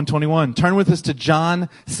Psalm 121. Turn with us to John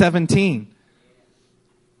 17.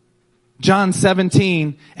 John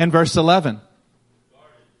 17 and verse 11.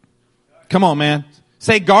 Come on, man.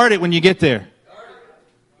 Say guard it when you get there.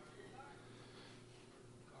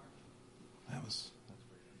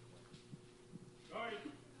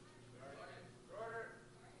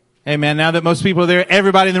 Hey man, now that most people are there,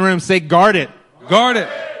 everybody in the room say guard it. Guard it.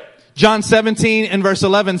 John 17 and verse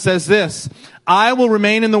 11 says this, I will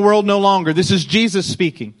remain in the world no longer. This is Jesus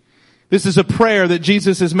speaking. This is a prayer that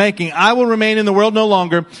Jesus is making. I will remain in the world no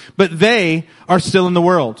longer, but they are still in the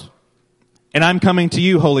world. And I'm coming to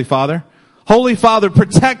you, Holy Father. Holy Father,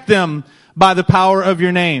 protect them by the power of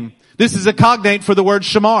your name. This is a cognate for the word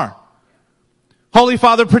Shamar. Holy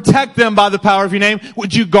Father, protect them by the power of your name.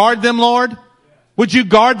 Would you guard them, Lord? Would you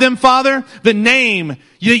guard them, Father? The name that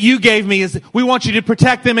you gave me is, we want you to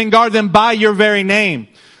protect them and guard them by your very name,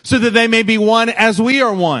 so that they may be one as we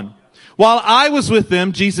are one. While I was with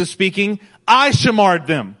them, Jesus speaking, I shamarred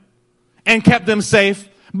them and kept them safe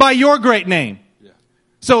by your great name. Yeah.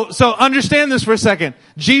 So understand this for a second.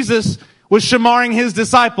 Jesus was shamaring his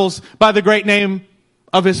disciples by the great name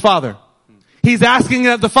of his Father. He's asking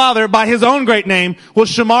that the Father, by his own great name, will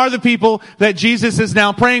shamar the people that Jesus is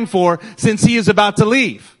now praying for, since he is about to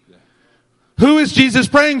leave. Yeah. Who is Jesus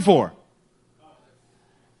praying for?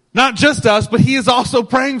 Not just us, but he is also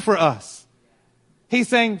praying for us. He's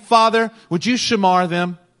saying, Father, would you shamar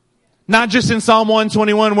them? Not just in Psalm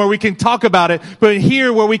 121 where we can talk about it, but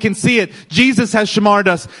here where we can see it. Jesus has shamarred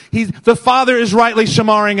us. The Father is rightly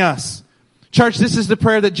shamaring us. Church, this is the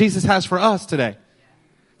prayer that Jesus has for us today.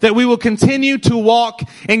 That we will continue to walk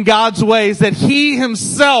in God's ways, that he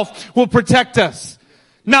himself will protect us.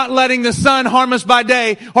 Not letting the sun harm us by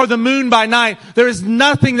day or the moon by night. There is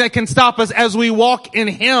nothing that can stop us as we walk in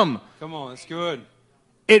him. Come on, that's good.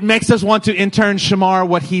 It makes us want to in turn shamar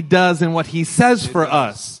what he does and what he says for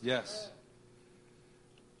us. Yes.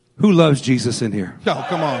 Who loves Jesus in here? Oh,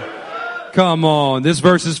 come on. Come on. This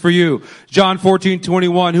verse is for you. John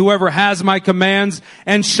 14:21. Whoever has my commands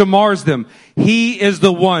and shamars them, he is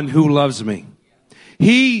the one who loves me.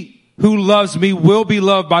 He who loves me will be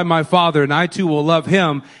loved by my Father, and I too will love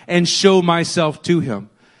him and show myself to him.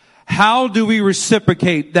 How do we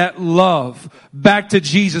reciprocate that love back to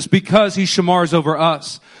Jesus because he shamars over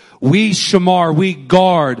us? We shamar, we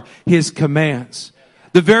guard his commands.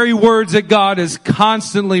 The very words that God is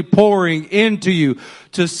constantly pouring into you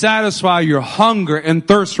to satisfy your hunger and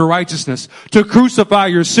thirst for righteousness, to crucify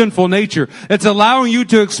your sinful nature. It's allowing you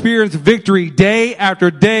to experience victory day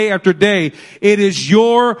after day after day. It is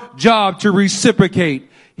your job to reciprocate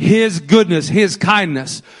his goodness, his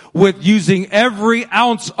kindness, with using every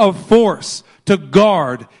ounce of force to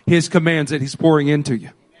guard his commands that he's pouring into you.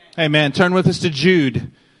 Amen. Turn with us to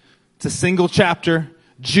Jude. It's a single chapter.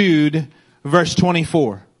 Jude, verse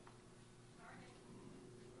 24.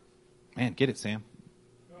 Man, get it, Sam.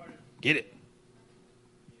 Get it.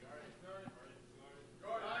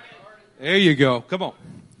 There you go. Come on.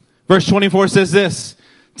 Verse 24 says this.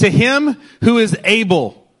 To him who is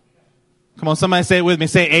able. Come on, somebody say it with me.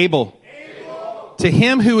 Say able. Able. To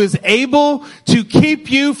him who is able to keep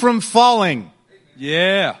you from falling.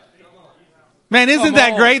 Yeah. Man, isn't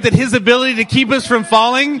that great that his ability to keep us from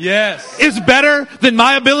falling is better than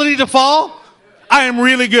my ability to fall? I am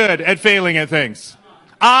really good at failing at things.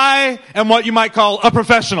 I am what you might call a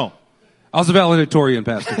professional. I was a valedictorian,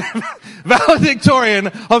 Pastor. Valedictorian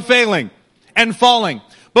of failing and falling.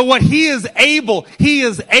 But what he is able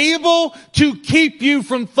to keep you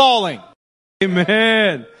from falling.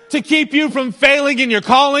 Amen. To keep you from failing in your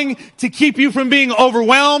calling, to keep you from being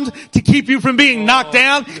overwhelmed, to keep you from being knocked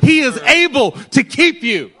down. He is able to keep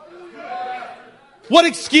you. What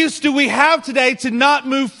excuse do we have today to not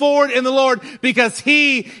move forward in the Lord? Because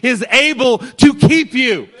he is able to keep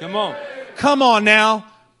you. Come on. Come on now.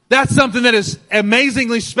 That's something that is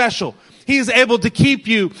amazingly special. He is able to keep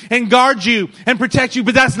you and guard you and protect you,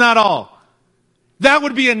 but that's not all. That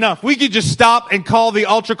would be enough. We could just stop and call the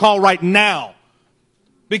altar call right now.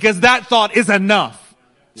 Because that thought is enough.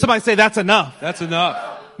 Somebody say that's enough. That's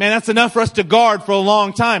enough. Man, that's enough for us to guard for a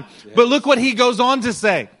long time. Yes. But look what he goes on to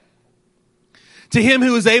say. To him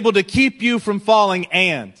who is able to keep you from falling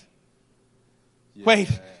and. Yeah.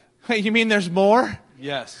 Wait, you mean there's more?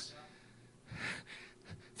 Yes.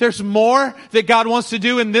 There's more that God wants to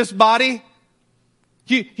do in this body?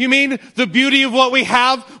 You mean the beauty of what we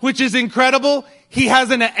have, which is incredible? He has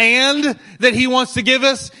an and that he wants to give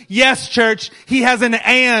us? Yes, church, he has an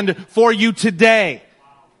and for you today.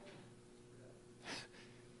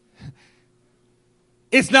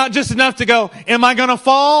 It's not just enough to go, am I going to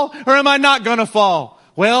fall or am I not going to fall?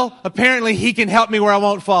 Well, apparently he can help me where I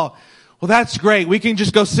won't fall. Well, that's great. We can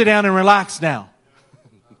just go sit down and relax now.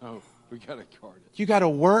 No, we got to guard it. You got to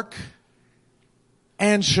work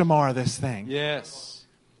and shamar this thing. Yes.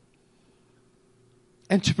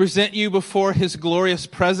 And to present you before his glorious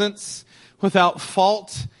presence without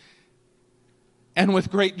fault and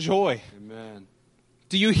with great joy. Amen.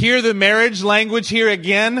 Do you hear the marriage language here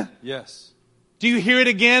again? Yes. Do you hear it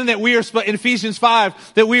again that we are, in Ephesians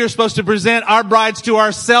 5, that we are supposed to present our brides to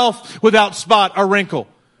ourselves without spot or wrinkle,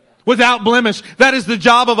 without blemish? That is the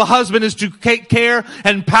job of a husband, is to take care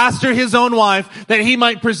and pastor his own wife that he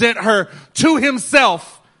might present her to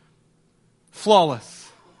himself flawless.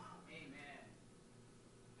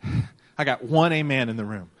 I got one amen in the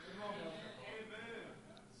room.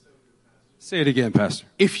 Say it again, Pastor.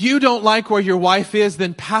 If you don't like where your wife is,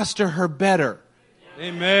 then pastor her better.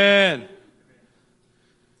 Amen.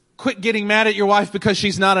 Quit getting mad at your wife because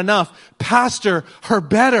she's not enough. Pastor her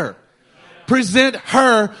better. Present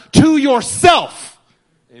her to yourself.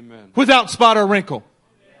 Amen. Without spot or wrinkle.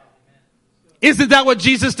 Isn't that what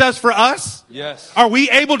Jesus does for us? Yes. Are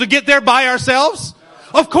we able to get there by ourselves?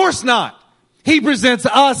 Of course not. He presents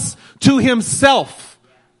us to himself.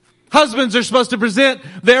 Husbands are supposed to present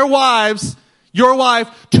their wives, your wife,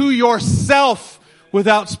 to yourself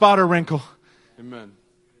without spot or wrinkle. Amen.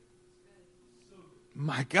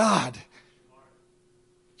 My God.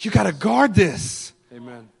 You got to guard this.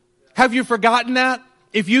 Amen. Have you forgotten that?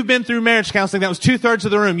 If you've been through marriage counseling, that was 2/3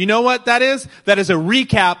 of the room. You know what that is? That is a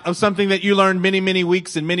recap of something that you learned many, many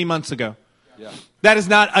weeks and many months ago. Yeah. That is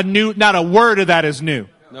not a word of that is new.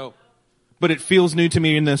 No. But it feels new to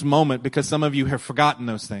me in this moment because some of you have forgotten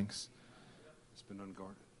those things. It's been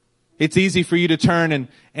unguarded. It's easy for you to turn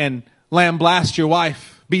and lambaste your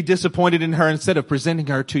wife, be disappointed in her instead of presenting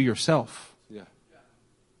her to yourself. Yeah.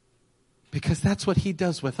 Because that's what he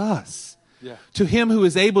does with us. Yeah. To him who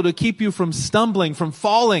is able to keep you from stumbling, from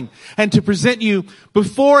falling, and to present you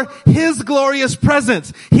before his glorious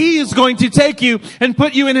presence. He is going to take you and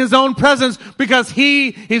put you in his own presence because he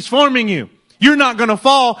is forming you. You're not going to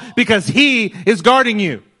fall because he is guarding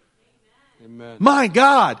you. Amen. My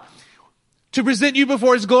God. To present you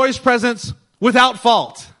before his glorious presence without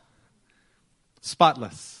fault,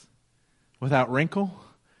 spotless, without wrinkle,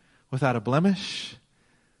 without a blemish,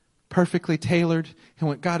 perfectly tailored in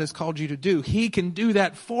what God has called you to do. He can do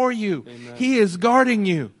that for you. Amen. He is guarding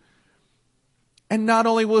you. And not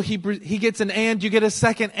only will he gets an and, you get a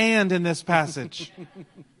second and in this passage.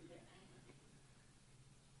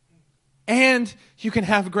 And you can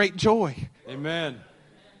have great joy. Amen.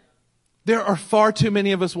 There are far too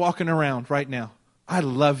many of us walking around right now. I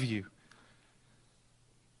love you.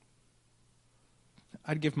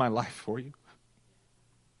 I'd give my life for you.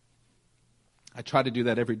 I try to do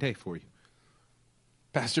that every day for you.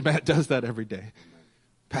 Pastor Matt does that every day.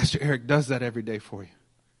 Pastor Eric does that every day for you.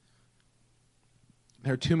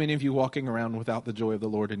 There are too many of you walking around without the joy of the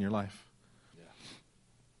Lord in your life.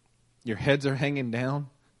 Your heads are hanging down.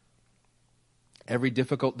 Every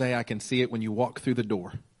difficult day I can see it when you walk through the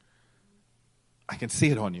door. I can see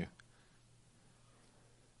it on you.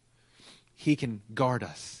 He can guard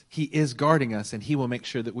us. He is guarding us, and he will make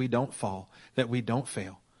sure that we don't fall, that we don't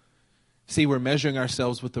fail. See, we're measuring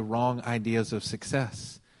ourselves with the wrong ideas of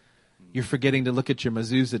success. You're forgetting to look at your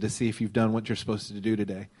mezuzah to see if you've done what you're supposed to do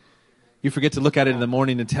today. You forget to look at it in the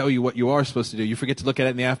morning to tell you what you are supposed to do. You forget to look at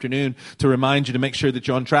it in the afternoon to remind you to make sure that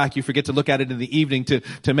you're on track. You forget to look at it in the evening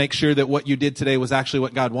to make sure that what you did today was actually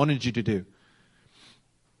what God wanted you to do.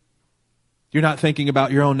 You're not thinking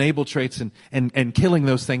about your own navel traits and killing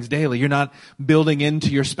those things daily. You're not building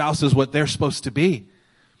into your spouses what they're supposed to be.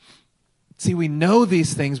 See, we know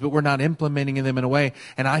these things, but we're not implementing them in a way.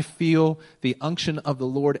 And I feel the unction of the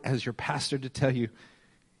Lord as your pastor to tell you,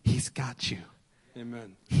 he's got you.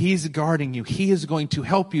 Amen. He's guarding you. He is going to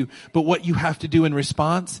help you. But what you have to do in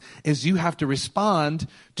response is you have to respond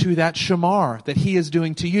to that shamar that he is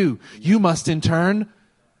doing to you. You must in turn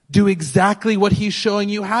do exactly what he's showing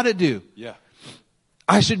you how to do. Yeah.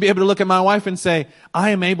 I should be able to look at my wife and say, I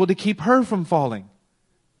am able to keep her from falling.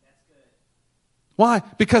 Why?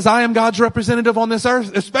 Because I am God's representative on this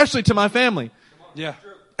earth, especially to my family. Yeah.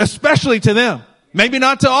 Especially to them. Maybe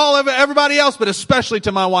not to everybody else, but especially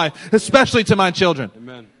to my wife, especially to my children.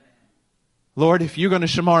 Amen. Lord, if you're going to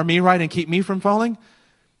shamar me right and keep me from falling,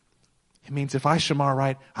 it means if I shamar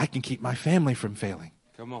right, I can keep my family from failing.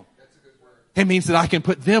 Come on. It means that I can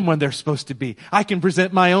put them when they're supposed to be. I can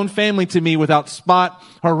present my own family to me without spot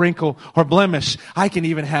or wrinkle or blemish. I can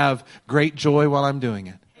even have great joy while I'm doing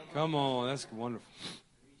it. Come on. That's wonderful.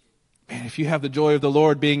 Man, if you have the joy of the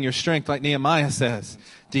Lord being your strength, like Nehemiah says,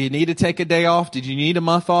 do you need to take a day off? Did you need a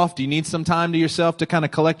month off? Do you need some time to yourself to kind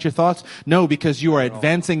of collect your thoughts? No, because you are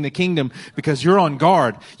advancing the kingdom, because you're on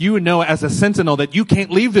guard. You know as a sentinel that you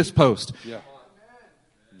can't leave this post. Yeah.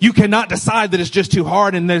 You cannot decide that it's just too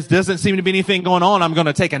hard and there doesn't seem to be anything going on. I'm going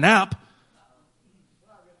to take a nap.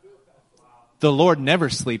 The Lord never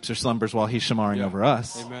sleeps or slumbers while he's shamaring over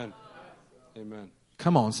us. Amen. Amen.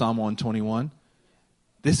 Come on, Psalm 121.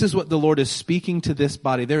 This is what the Lord is speaking to this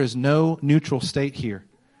body. There is no neutral state here.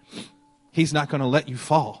 He's not going to let you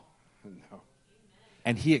fall. No.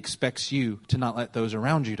 And he expects you to not let those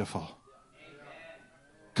around you to fall.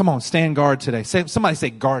 Come on, stand guard today. Somebody say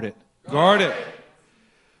guard it. Guard it.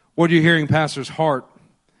 What you're hearing Pastor's heart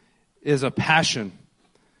is a passion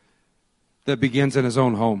that begins in his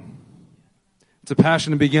own home. It's a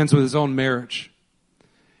passion that begins with his own marriage.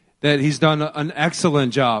 That he's done an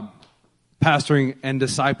excellent job pastoring and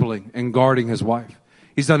discipling and guarding his wife.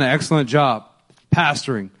 He's done an excellent job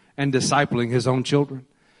pastoring and discipling his own children.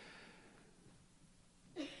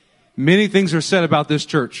 Many things are said about this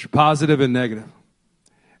church, positive and negative.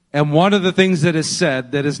 And one of the things that is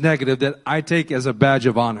said that is negative that I take as a badge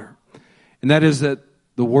of honor, and that is that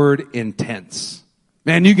the word intense.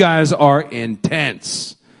 Man, you guys are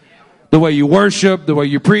intense. The way you worship, the way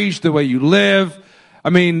you preach, the way you live. I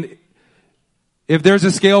mean, if there's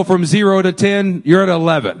a scale from 0 to 10, you're at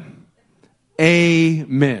 11.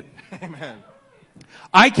 Amen. Amen.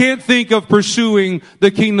 I can't think of pursuing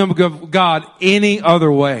the kingdom of God any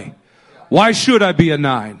other way. Why should I be a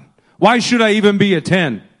 9? Why should I even be a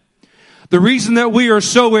 10? The reason that we are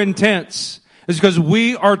so intense is because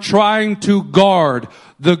we are trying to guard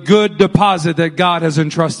the good deposit that God has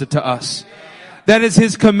entrusted to us. That is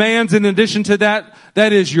his commands. In addition to that,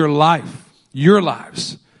 that is your life, your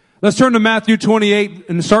lives. Let's turn to Matthew 28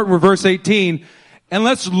 and start with verse 18. And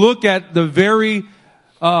let's look at the very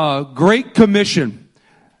great commission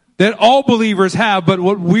that all believers have, but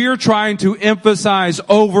what we're trying to emphasize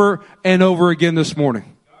over and over again this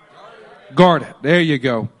morning. Guard it. There you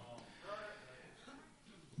go.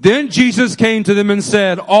 Then Jesus came to them and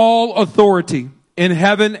said, all authority in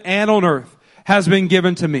heaven and on earth has been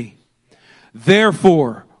given to me.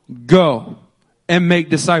 Therefore, go and make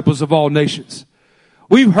disciples of all nations.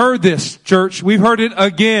 We've heard this, church. We've heard it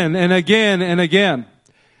again and again and again.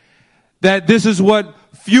 That this is what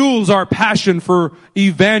fuels our passion for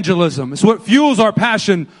evangelism. It's what fuels our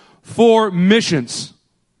passion for missions.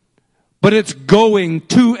 But it's going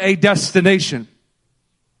to a destination.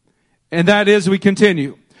 And that is, we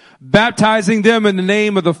continue, baptizing them in the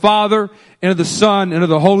name of the Father and of the Son and of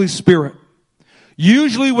the Holy Spirit.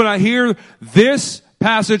 Usually when I hear this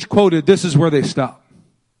passage quoted, this is where they stop.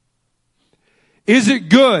 Is it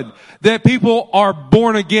good that people are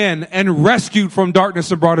born again and rescued from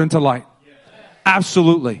darkness and brought into light?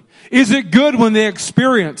 Absolutely. Is it good when they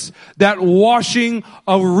experience that washing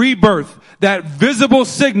of rebirth, that visible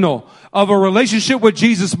signal of a relationship with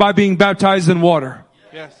Jesus by being baptized in water?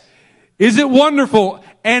 Yes. Is it wonderful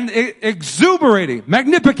and exuberating,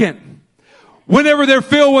 magnificent, whenever they're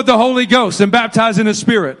filled with the Holy Ghost and baptized in the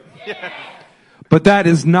Spirit? Yeah. But that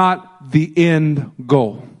is not the end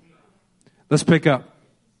goal. Let's pick up.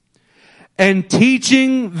 And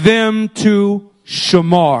teaching them to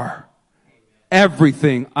Shamar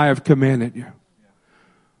everything I have commanded you.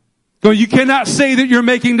 So you cannot say that you're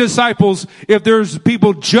making disciples if there's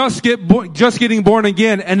people just getting born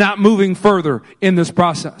again and not moving further in this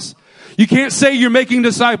process. You can't say you're making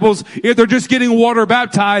disciples if they're just getting water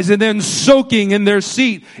baptized and then soaking in their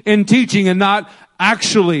seat in teaching and not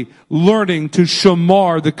actually learning to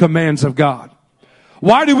shamar the commands of God.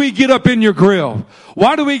 Why do we get up in your grill?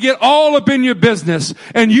 Why do we get all up in your business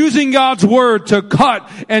and using God's word to cut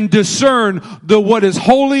and discern what is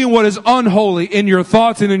holy and what is unholy in your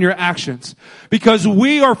thoughts and in your actions? Because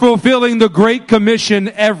we are fulfilling the Great Commission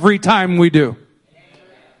every time we do.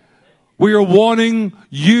 We are wanting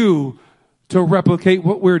you to replicate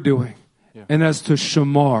what we're doing. Yeah. And that's to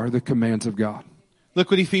shamar the commands of God. Look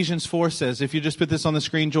what Ephesians 4 says. If you just put this on the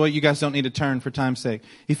screen, Joy, you guys don't need to turn for time's sake.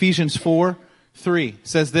 Ephesians 4:3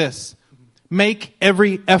 says this: make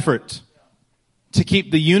every effort to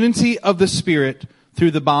keep the unity of the Spirit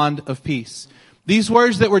through the bond of peace. These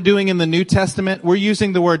words that we're doing in the New Testament, we're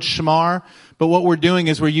using the word shamar, but what we're doing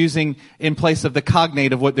is we're using in place of the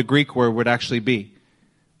cognate of what the Greek word would actually be.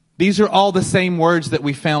 These are all the same words that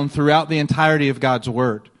we found throughout the entirety of God's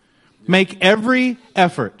word. Make every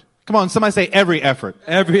effort. Come on, somebody say every effort.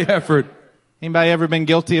 Every effort. Anybody ever been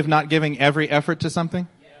guilty of not giving every effort to something?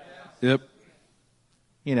 Yep.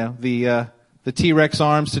 You know, the T-Rex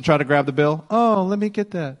arms to try to grab the bill. Oh, let me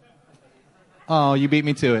get that. Oh, you beat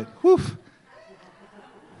me to it. Whew.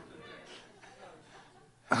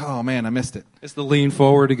 Oh, man, I missed it. It's the lean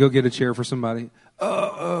forward to go get a chair for somebody.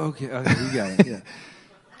 Oh, okay. You got it. Yeah.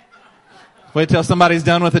 Wait till somebody's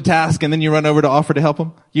done with a task and then you run over to offer to help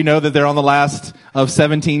them. You know that they're on the last of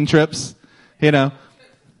 17 trips. You know.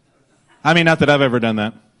 I mean, not that I've ever done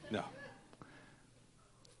that. No.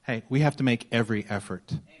 Hey, we have to make every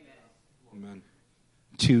effort. Amen.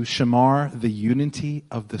 To shamar the unity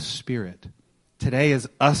of the Spirit. Today is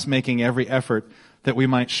us making every effort that we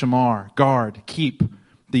might shamar, guard, keep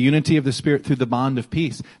the unity of the Spirit through the bond of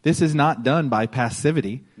peace. This is not done by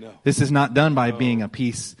passivity. No. This is not done by being a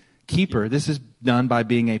peacekeeper. This is done by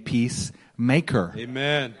being a peacemaker.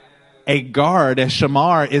 Amen. A guard, a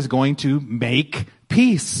shamar, is going to make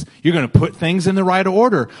peace. You're going to put things in the right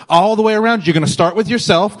order all the way around. You're going to start with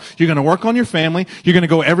yourself. You're going to work on your family. You're going to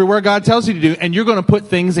go everywhere God tells you to do, and you're going to put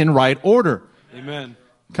things in right order. Amen.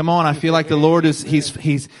 Come on, I feel like the Lord is, he's,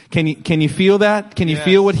 can you feel that? Can you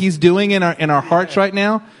feel what He's doing in our hearts right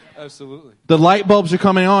now? Absolutely. The light bulbs are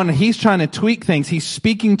coming on and He's trying to tweak things. He's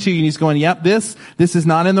speaking to you and He's going, yep, this is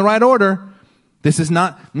not in the right order. This is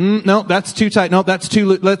not, no, that's too tight. No, that's too,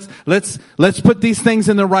 let's put these things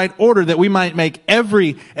in the right order that we might make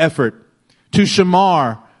every effort to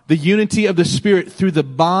shamar the unity of the Spirit through the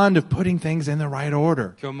bond of putting things in the right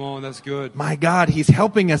order. Come on, that's good. My God, He's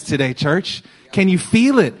helping us today, church. Can you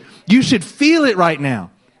feel it? You should feel it right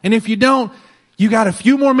now. And if you don't, you got a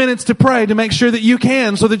few more minutes to pray to make sure that you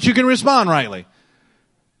can so that you can respond rightly.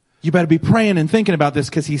 You better be praying and thinking about this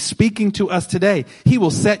because He's speaking to us today. He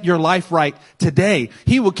will set your life right today.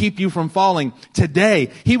 He will keep you from falling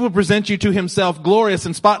today. He will present you to Himself glorious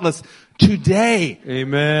and spotless today.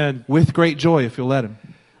 Amen. With great joy if you'll let Him.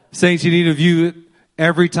 Saints, you need to view it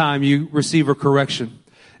every time you receive a correction.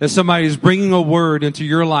 If somebody is bringing a word into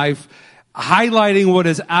your life, highlighting what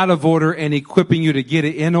is out of order and equipping you to get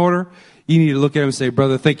it in order, you need to look at him and say,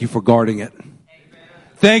 brother, thank you for guarding it. Amen.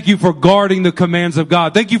 Thank you for guarding the commands of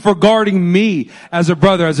God. Thank you for guarding me as a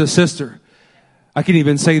brother, as a sister. I can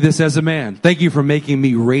even say this as a man. Thank you for making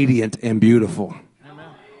me radiant and beautiful. Amen.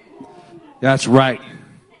 That's right.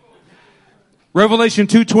 Revelation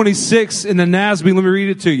 2:26 in the NASB, let me read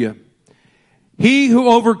it to you. He who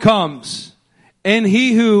overcomes and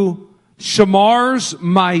he who shamars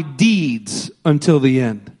my deeds until the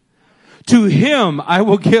end, to him I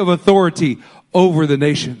will give authority over the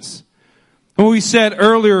nations. And we said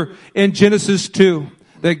earlier in Genesis 2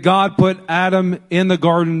 that God put Adam in the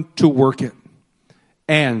garden to work it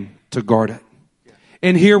and to guard it.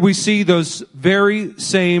 And here we see those very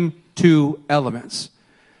same two elements.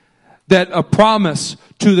 That a promise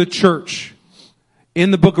to the church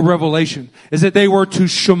in the book of Revelation is that they were to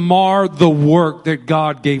shamar the work that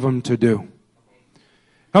God gave them to do.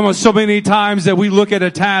 Come on, so many times that we look at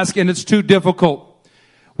a task and it's too difficult.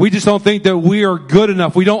 We just don't think that we are good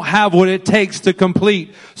enough. We don't have what it takes to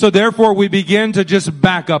complete. So therefore we begin to just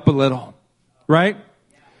back up a little. Right?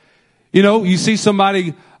 You know, you see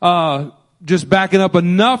somebody just backing up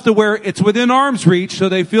enough to where it's within arm's reach so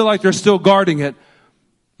they feel like they're still guarding it.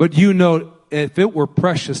 But you know, if it were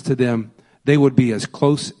precious to them, they would be as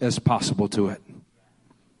close as possible to it.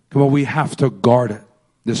 Come on, we have to guard it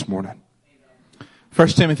this morning. 1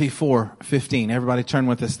 Timothy 4:15. Everybody turn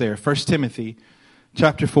with us there. 1 Timothy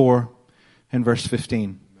chapter 4 and verse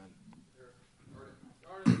 15.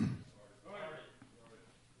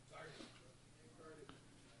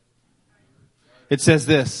 It says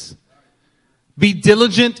this. Be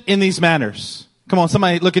diligent in these matters. Come on,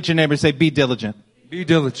 somebody look at your neighbor and say, be diligent. Be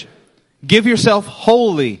diligent. Give yourself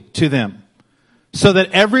wholly to them, so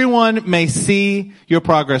that everyone may see your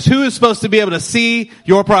progress. Who is supposed to be able to see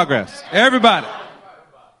your progress? Everybody.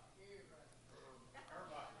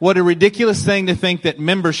 What a ridiculous thing to think that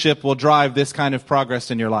membership will drive this kind of progress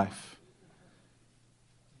in your life.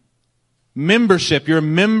 Membership, you're a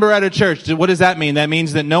member at a church. What does that mean? That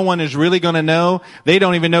means that no one is really going to know. They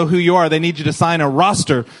don't even know who you are. They need you to sign a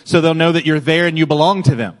roster so they'll know that you're there and you belong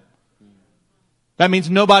to them. That means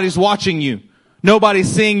nobody's watching you. Nobody's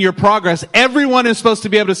seeing your progress. Everyone is supposed to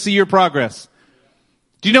be able to see your progress.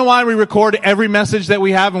 Do you know why we record every message that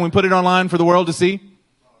we have and we put it online for the world to see?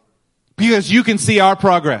 Because you can see our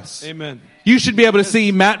progress. Amen. You should be able to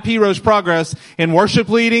see Matt Piro's progress in worship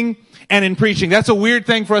leading and in preaching. That's a weird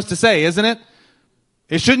thing for us to say, isn't it?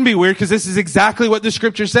 It shouldn't be weird because this is exactly what the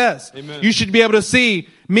scripture says. Amen. You should be able to see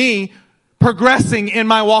me progressing in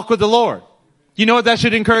my walk with the Lord. You know what that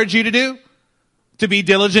should encourage you to do? To be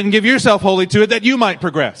diligent and give yourself wholly to it that you might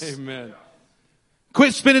progress. Amen.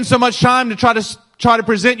 Quit spending so much time to try to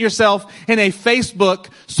present yourself in a Facebook,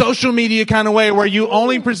 social media kind of way where you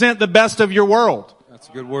only present the best of your world. That's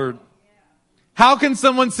a good word. How can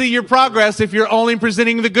someone see your progress if you're only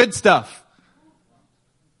presenting the good stuff?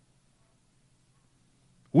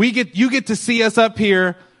 You get to see us up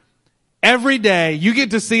here every day. You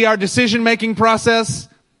get to see our decision-making process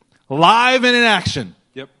live and in action.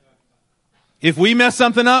 Yep. If we mess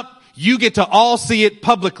something up, you get to all see it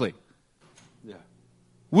publicly. Yeah.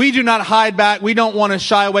 We do not hide back. We don't want to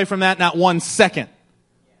shy away from that, not 1 second.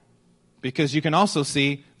 Because you can also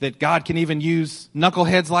see that God can even use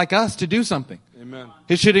knuckleheads like us to do something. Amen.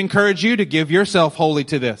 It should encourage you to give yourself wholly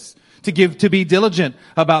to this, to be diligent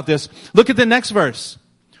about this. Look at the next verse.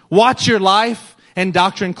 Watch your life and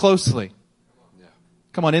doctrine closely. Yeah.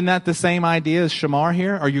 Come on, isn't that the same idea as Shamar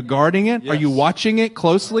here? Are you guarding it? Yes. Are you watching it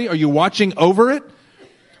closely? Are you watching over it?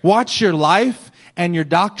 Watch your life and your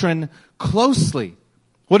doctrine closely.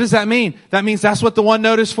 What does that mean? That means that's what the one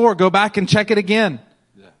note is for. Go back and check it again.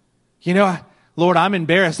 Yeah. You know, Lord, I'm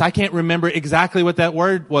embarrassed. I can't remember exactly what that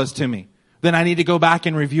word was to me. Then I need to go back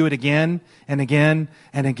and review it again and again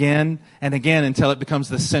and again and again until it becomes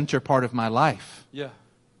the center part of my life. Yeah.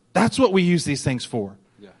 That's what we use these things for.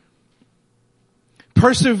 Yeah.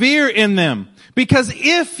 Persevere in them. Because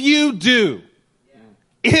if you do,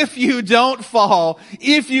 if you don't fall,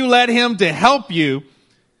 if you let Him to help you,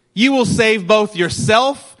 you will save both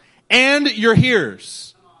yourself and your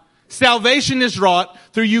hearers. Salvation is wrought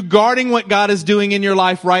through you guarding what God is doing in your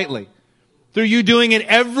life rightly. Through you doing it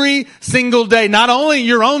every single day. Not only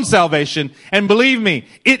your own salvation, and believe me,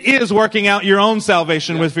 it is working out your own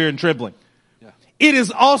salvation with fear and trembling. Yeah. It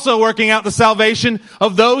is also working out the salvation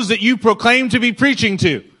of those that you proclaim to be preaching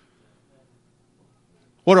to.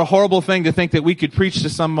 What a horrible thing to think that we could preach to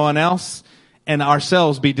someone else and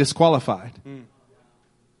ourselves be disqualified.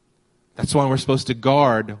 That's why we're supposed to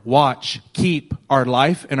guard, watch, keep our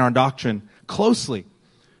life and our doctrine closely.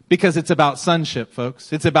 Because it's about sonship,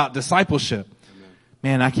 folks. It's about discipleship. Amen.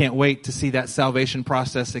 Man, I can't wait to see that salvation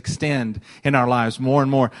process extend in our lives more and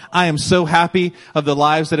more. I am so happy of the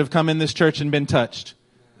lives that have come in this church and been touched.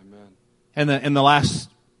 Amen. In the last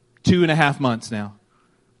 2.5 months now.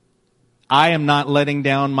 I am not letting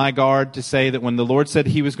down my guard to say that when the Lord said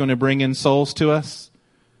He was going to bring in souls to us,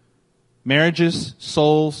 marriages,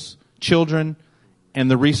 souls, children, and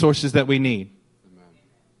the resources that we need.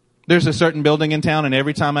 There's a certain building in town, and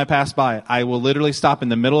every time I pass by it, I will literally stop in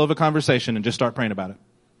the middle of a conversation and just start praying about it.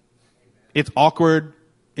 It's awkward.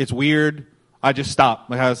 It's weird. I just stop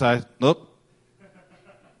because got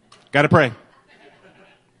to pray.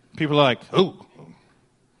 People are like, oh.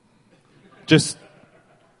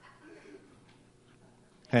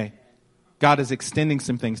 Hey, God is extending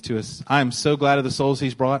some things to us. I am so glad of the souls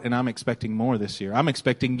He's brought, and I'm expecting more this year. I'm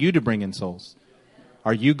expecting you to bring in souls.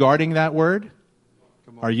 Are you guarding that word?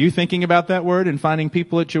 Are you thinking about that word and finding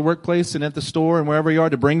people at your workplace and at the store and wherever you are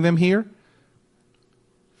to bring them here?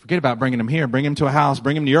 Forget about bringing them here. Bring them to a house.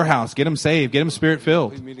 Bring them to your house. Get them saved. Get them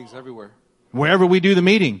Spirit-filled. Meetings everywhere. Wherever we do the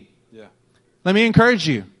meeting. Yeah. Let me encourage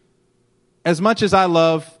you. As much as I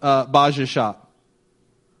love Baj's shop,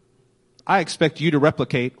 I expect you to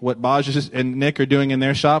replicate what Baj and Nick are doing in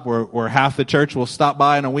their shop, where half the church will stop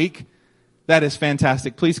by in a week. That is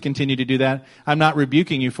fantastic. Please continue to do that. I'm not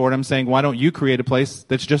rebuking you for it. I'm saying, why don't you create a place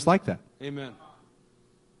that's just like that? Amen.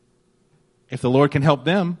 If the Lord can help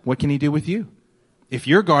them, what can He do with you? If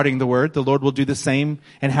you're guarding the word, the Lord will do the same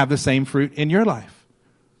and have the same fruit in your life.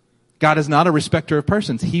 God is not a respecter of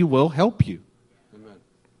persons. He will help you. Amen.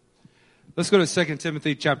 Let's go to 2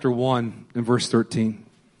 Timothy chapter 1 and verse 13.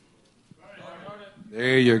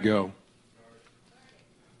 There you go.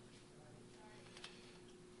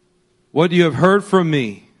 What you have heard from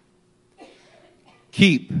me,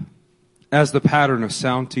 keep as the pattern of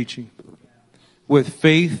sound teaching, with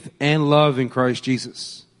faith and love in Christ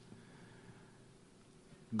Jesus.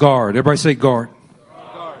 Guard. Everybody say guard.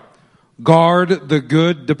 Guard. Guard the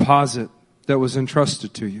good deposit that was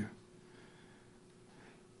entrusted to you.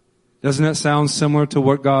 Doesn't that sound similar to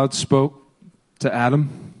what God spoke to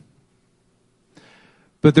Adam?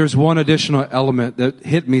 But there's one additional element that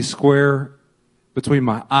hit me square between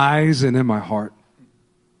my eyes and in my heart.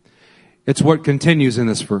 It's what continues in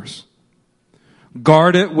this verse.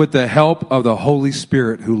 Guard it with the help of the Holy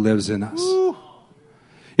Spirit who lives in us. Ooh.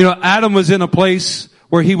 You know, Adam was in a place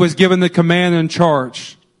where he was given the command and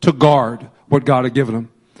charge to guard what God had given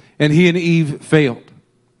him. And he and Eve failed.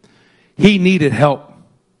 He needed help.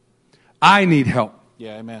 I need help.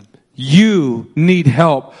 Yeah, amen. You need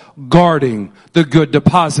help guarding the good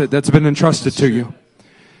deposit that's been entrusted to you.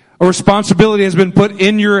 A responsibility has been put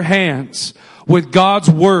in your hands with God's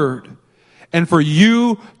word. And for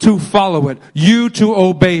you to follow it, you to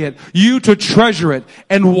obey it, you to treasure it,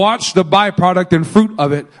 and watch the byproduct and fruit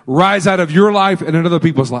of it rise out of your life and in other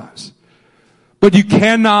people's lives. But you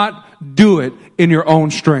cannot do it in your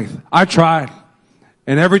own strength. I tried.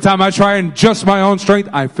 And every time I try in just my own strength,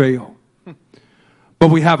 I fail. But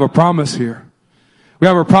we have a promise here. We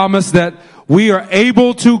have a promise that we are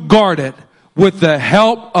able to guard it with the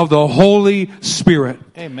help of the Holy Spirit.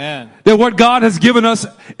 Amen. That what God has given us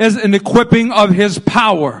is an equipping of His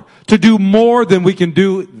power to do more than we can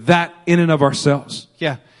do that in and of ourselves.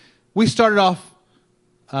 Yeah. We started off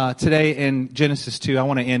today in Genesis 2. I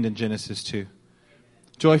want to end in Genesis 2.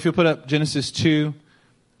 Joy, if you'll put up Genesis 2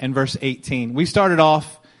 and verse 18. We started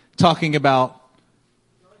off talking about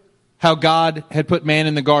how God had put man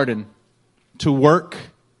in the garden to work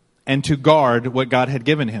and to guard what God had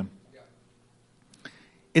given him.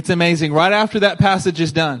 It's amazing. Right after that passage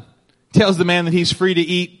is done, tells the man that he's free to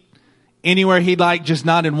eat anywhere he'd like, just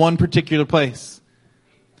not in one particular place.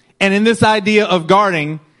 And in this idea of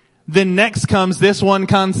guarding, then next comes this one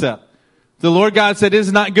concept. The Lord God said, it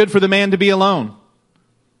is not good for the man to be alone.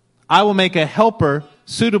 I will make a helper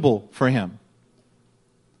suitable for him.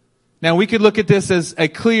 Now we could look at this as a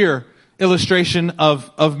clear illustration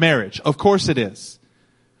of marriage. Of course it is.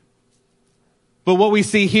 But what we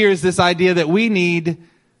see here is this idea that we need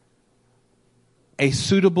a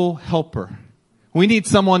suitable helper. We need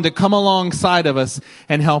someone to come alongside of us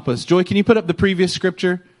and help us. Joy, can you put up the previous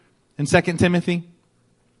scripture in 2 Timothy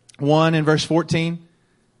 1 and verse 14?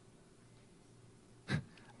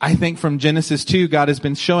 I think from Genesis 2, God has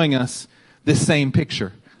been showing us this same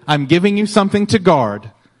picture. I'm giving you something to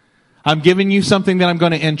guard. I'm giving you something that I'm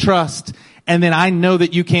going to entrust. And then I know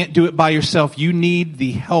that you can't do it by yourself. You need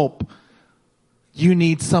the help. You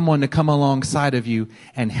need someone to come alongside of you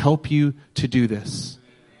and help you to do this.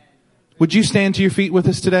 Would you stand to your feet with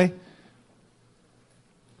us today?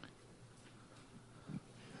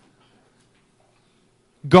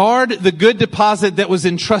 Guard the good deposit that was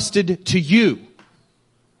entrusted to you.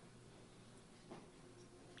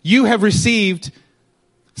 You have received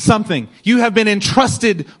something. You have been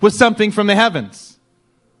entrusted with something from the heavens.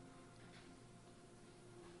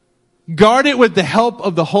 Guard it with the help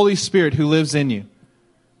of the Holy Spirit who lives in you.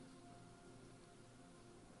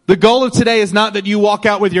 The goal of today is not that you walk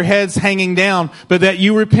out with your heads hanging down, but that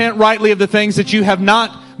you repent rightly of the things that you have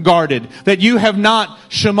not guarded, that you have not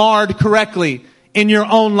shamarred correctly in your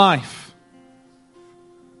own life.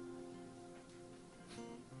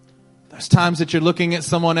 There's times that you're looking at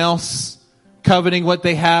someone else, coveting what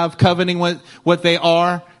they have, coveting what they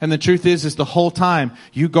are, and the truth is the whole time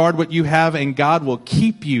you guard what you have and God will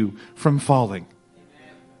keep you from falling.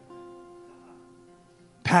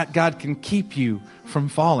 Pat, God can keep you from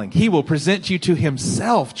falling. He will present you to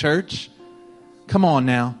Himself, church. Come on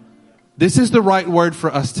now. This is the right word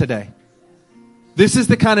for us today. This is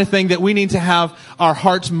the kind of thing that we need to have our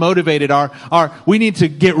hearts motivated. We need to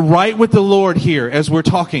get right with the Lord here as we're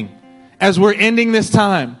talking, as we're ending this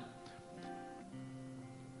time.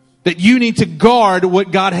 That you need to guard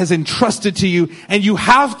what God has entrusted to you, and you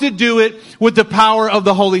have to do it with the power of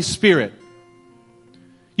the Holy Spirit.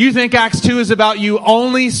 You think Acts 2 is about you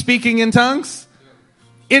only speaking in tongues?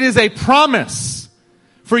 It is a promise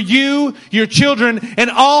for you, your children, and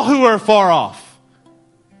all who are far off.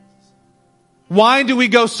 Why do we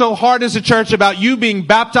go so hard as a church about you being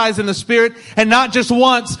baptized in the Spirit and not just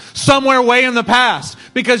once, somewhere way in the past?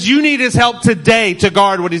 Because you need His help today to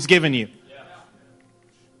guard what He's given you.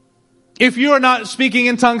 If you are not speaking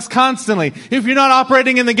in tongues constantly, if you're not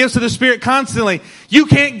operating in the gifts of the Spirit constantly, you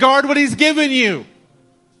can't guard what He's given you.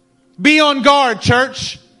 Be on guard,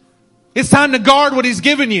 church. It's time to guard what He's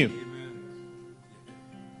given you.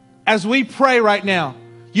 As we pray right now,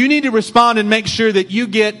 you need to respond and make sure that you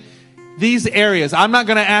get these areas. I'm not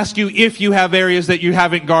going to ask you if you have areas that you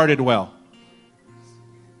haven't guarded well.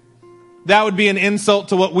 That would be an insult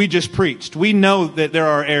to what we just preached. We know that there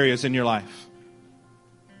are areas in your life.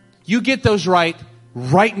 You get those right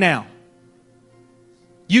now.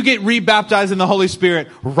 You get rebaptized in the Holy Spirit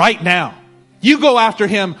right now. You go after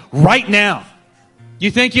Him right now.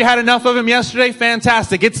 You think you had enough of Him yesterday?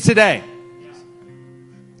 Fantastic. It's today.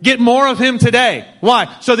 Get more of Him today.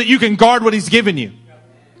 Why? So that you can guard what He's given you.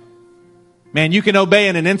 Man, you can obey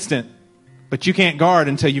in an instant, but you can't guard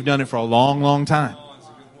until you've done it for a long, long time.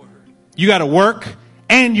 You got to work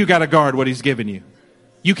and you got to guard what He's given you.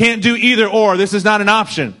 You can't do either or. This is not an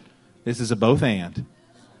option. This is a both and.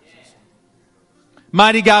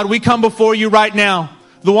 Mighty God, we come before you right now.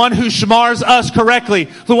 The one who shamars us correctly.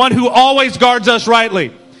 The one who always guards us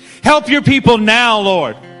rightly. Help your people now,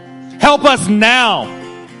 Lord. Help us now.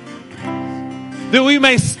 That we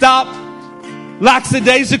may stop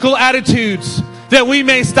lackadaisical attitudes. That we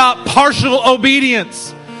may stop partial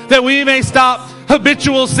obedience. That we may stop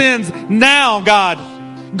habitual sins. Now,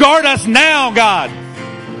 God. Guard us now, God.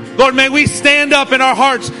 Lord, may we stand up in our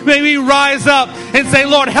hearts. May we rise up and say,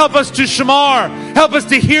 Lord, help us to shamar. Help us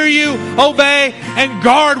to hear you, obey, and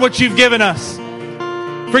guard what you've given us.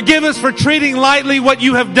 Forgive us for treating lightly what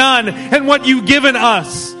you have done and what you've given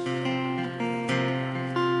us.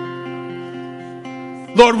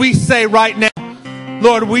 Lord, we say right now,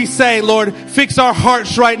 Lord, fix our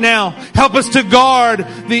hearts right now. Help us to guard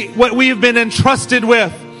what we have been entrusted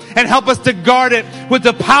with. And help us to guard it with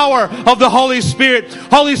the power of the Holy Spirit.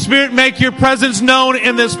 Holy Spirit, make your presence known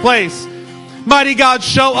in this place. Mighty God,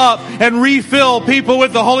 show up and refill people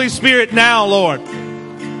with the Holy Spirit now, Lord.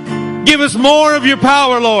 Give us more of your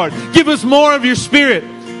power, Lord. Give us more of your Spirit.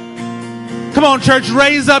 Come on, church,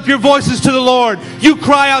 raise up your voices to the Lord. You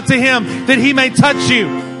cry out to Him that He may touch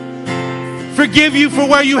you. Forgive you for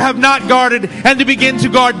where you have not guarded and to begin to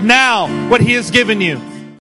guard now what He has given you.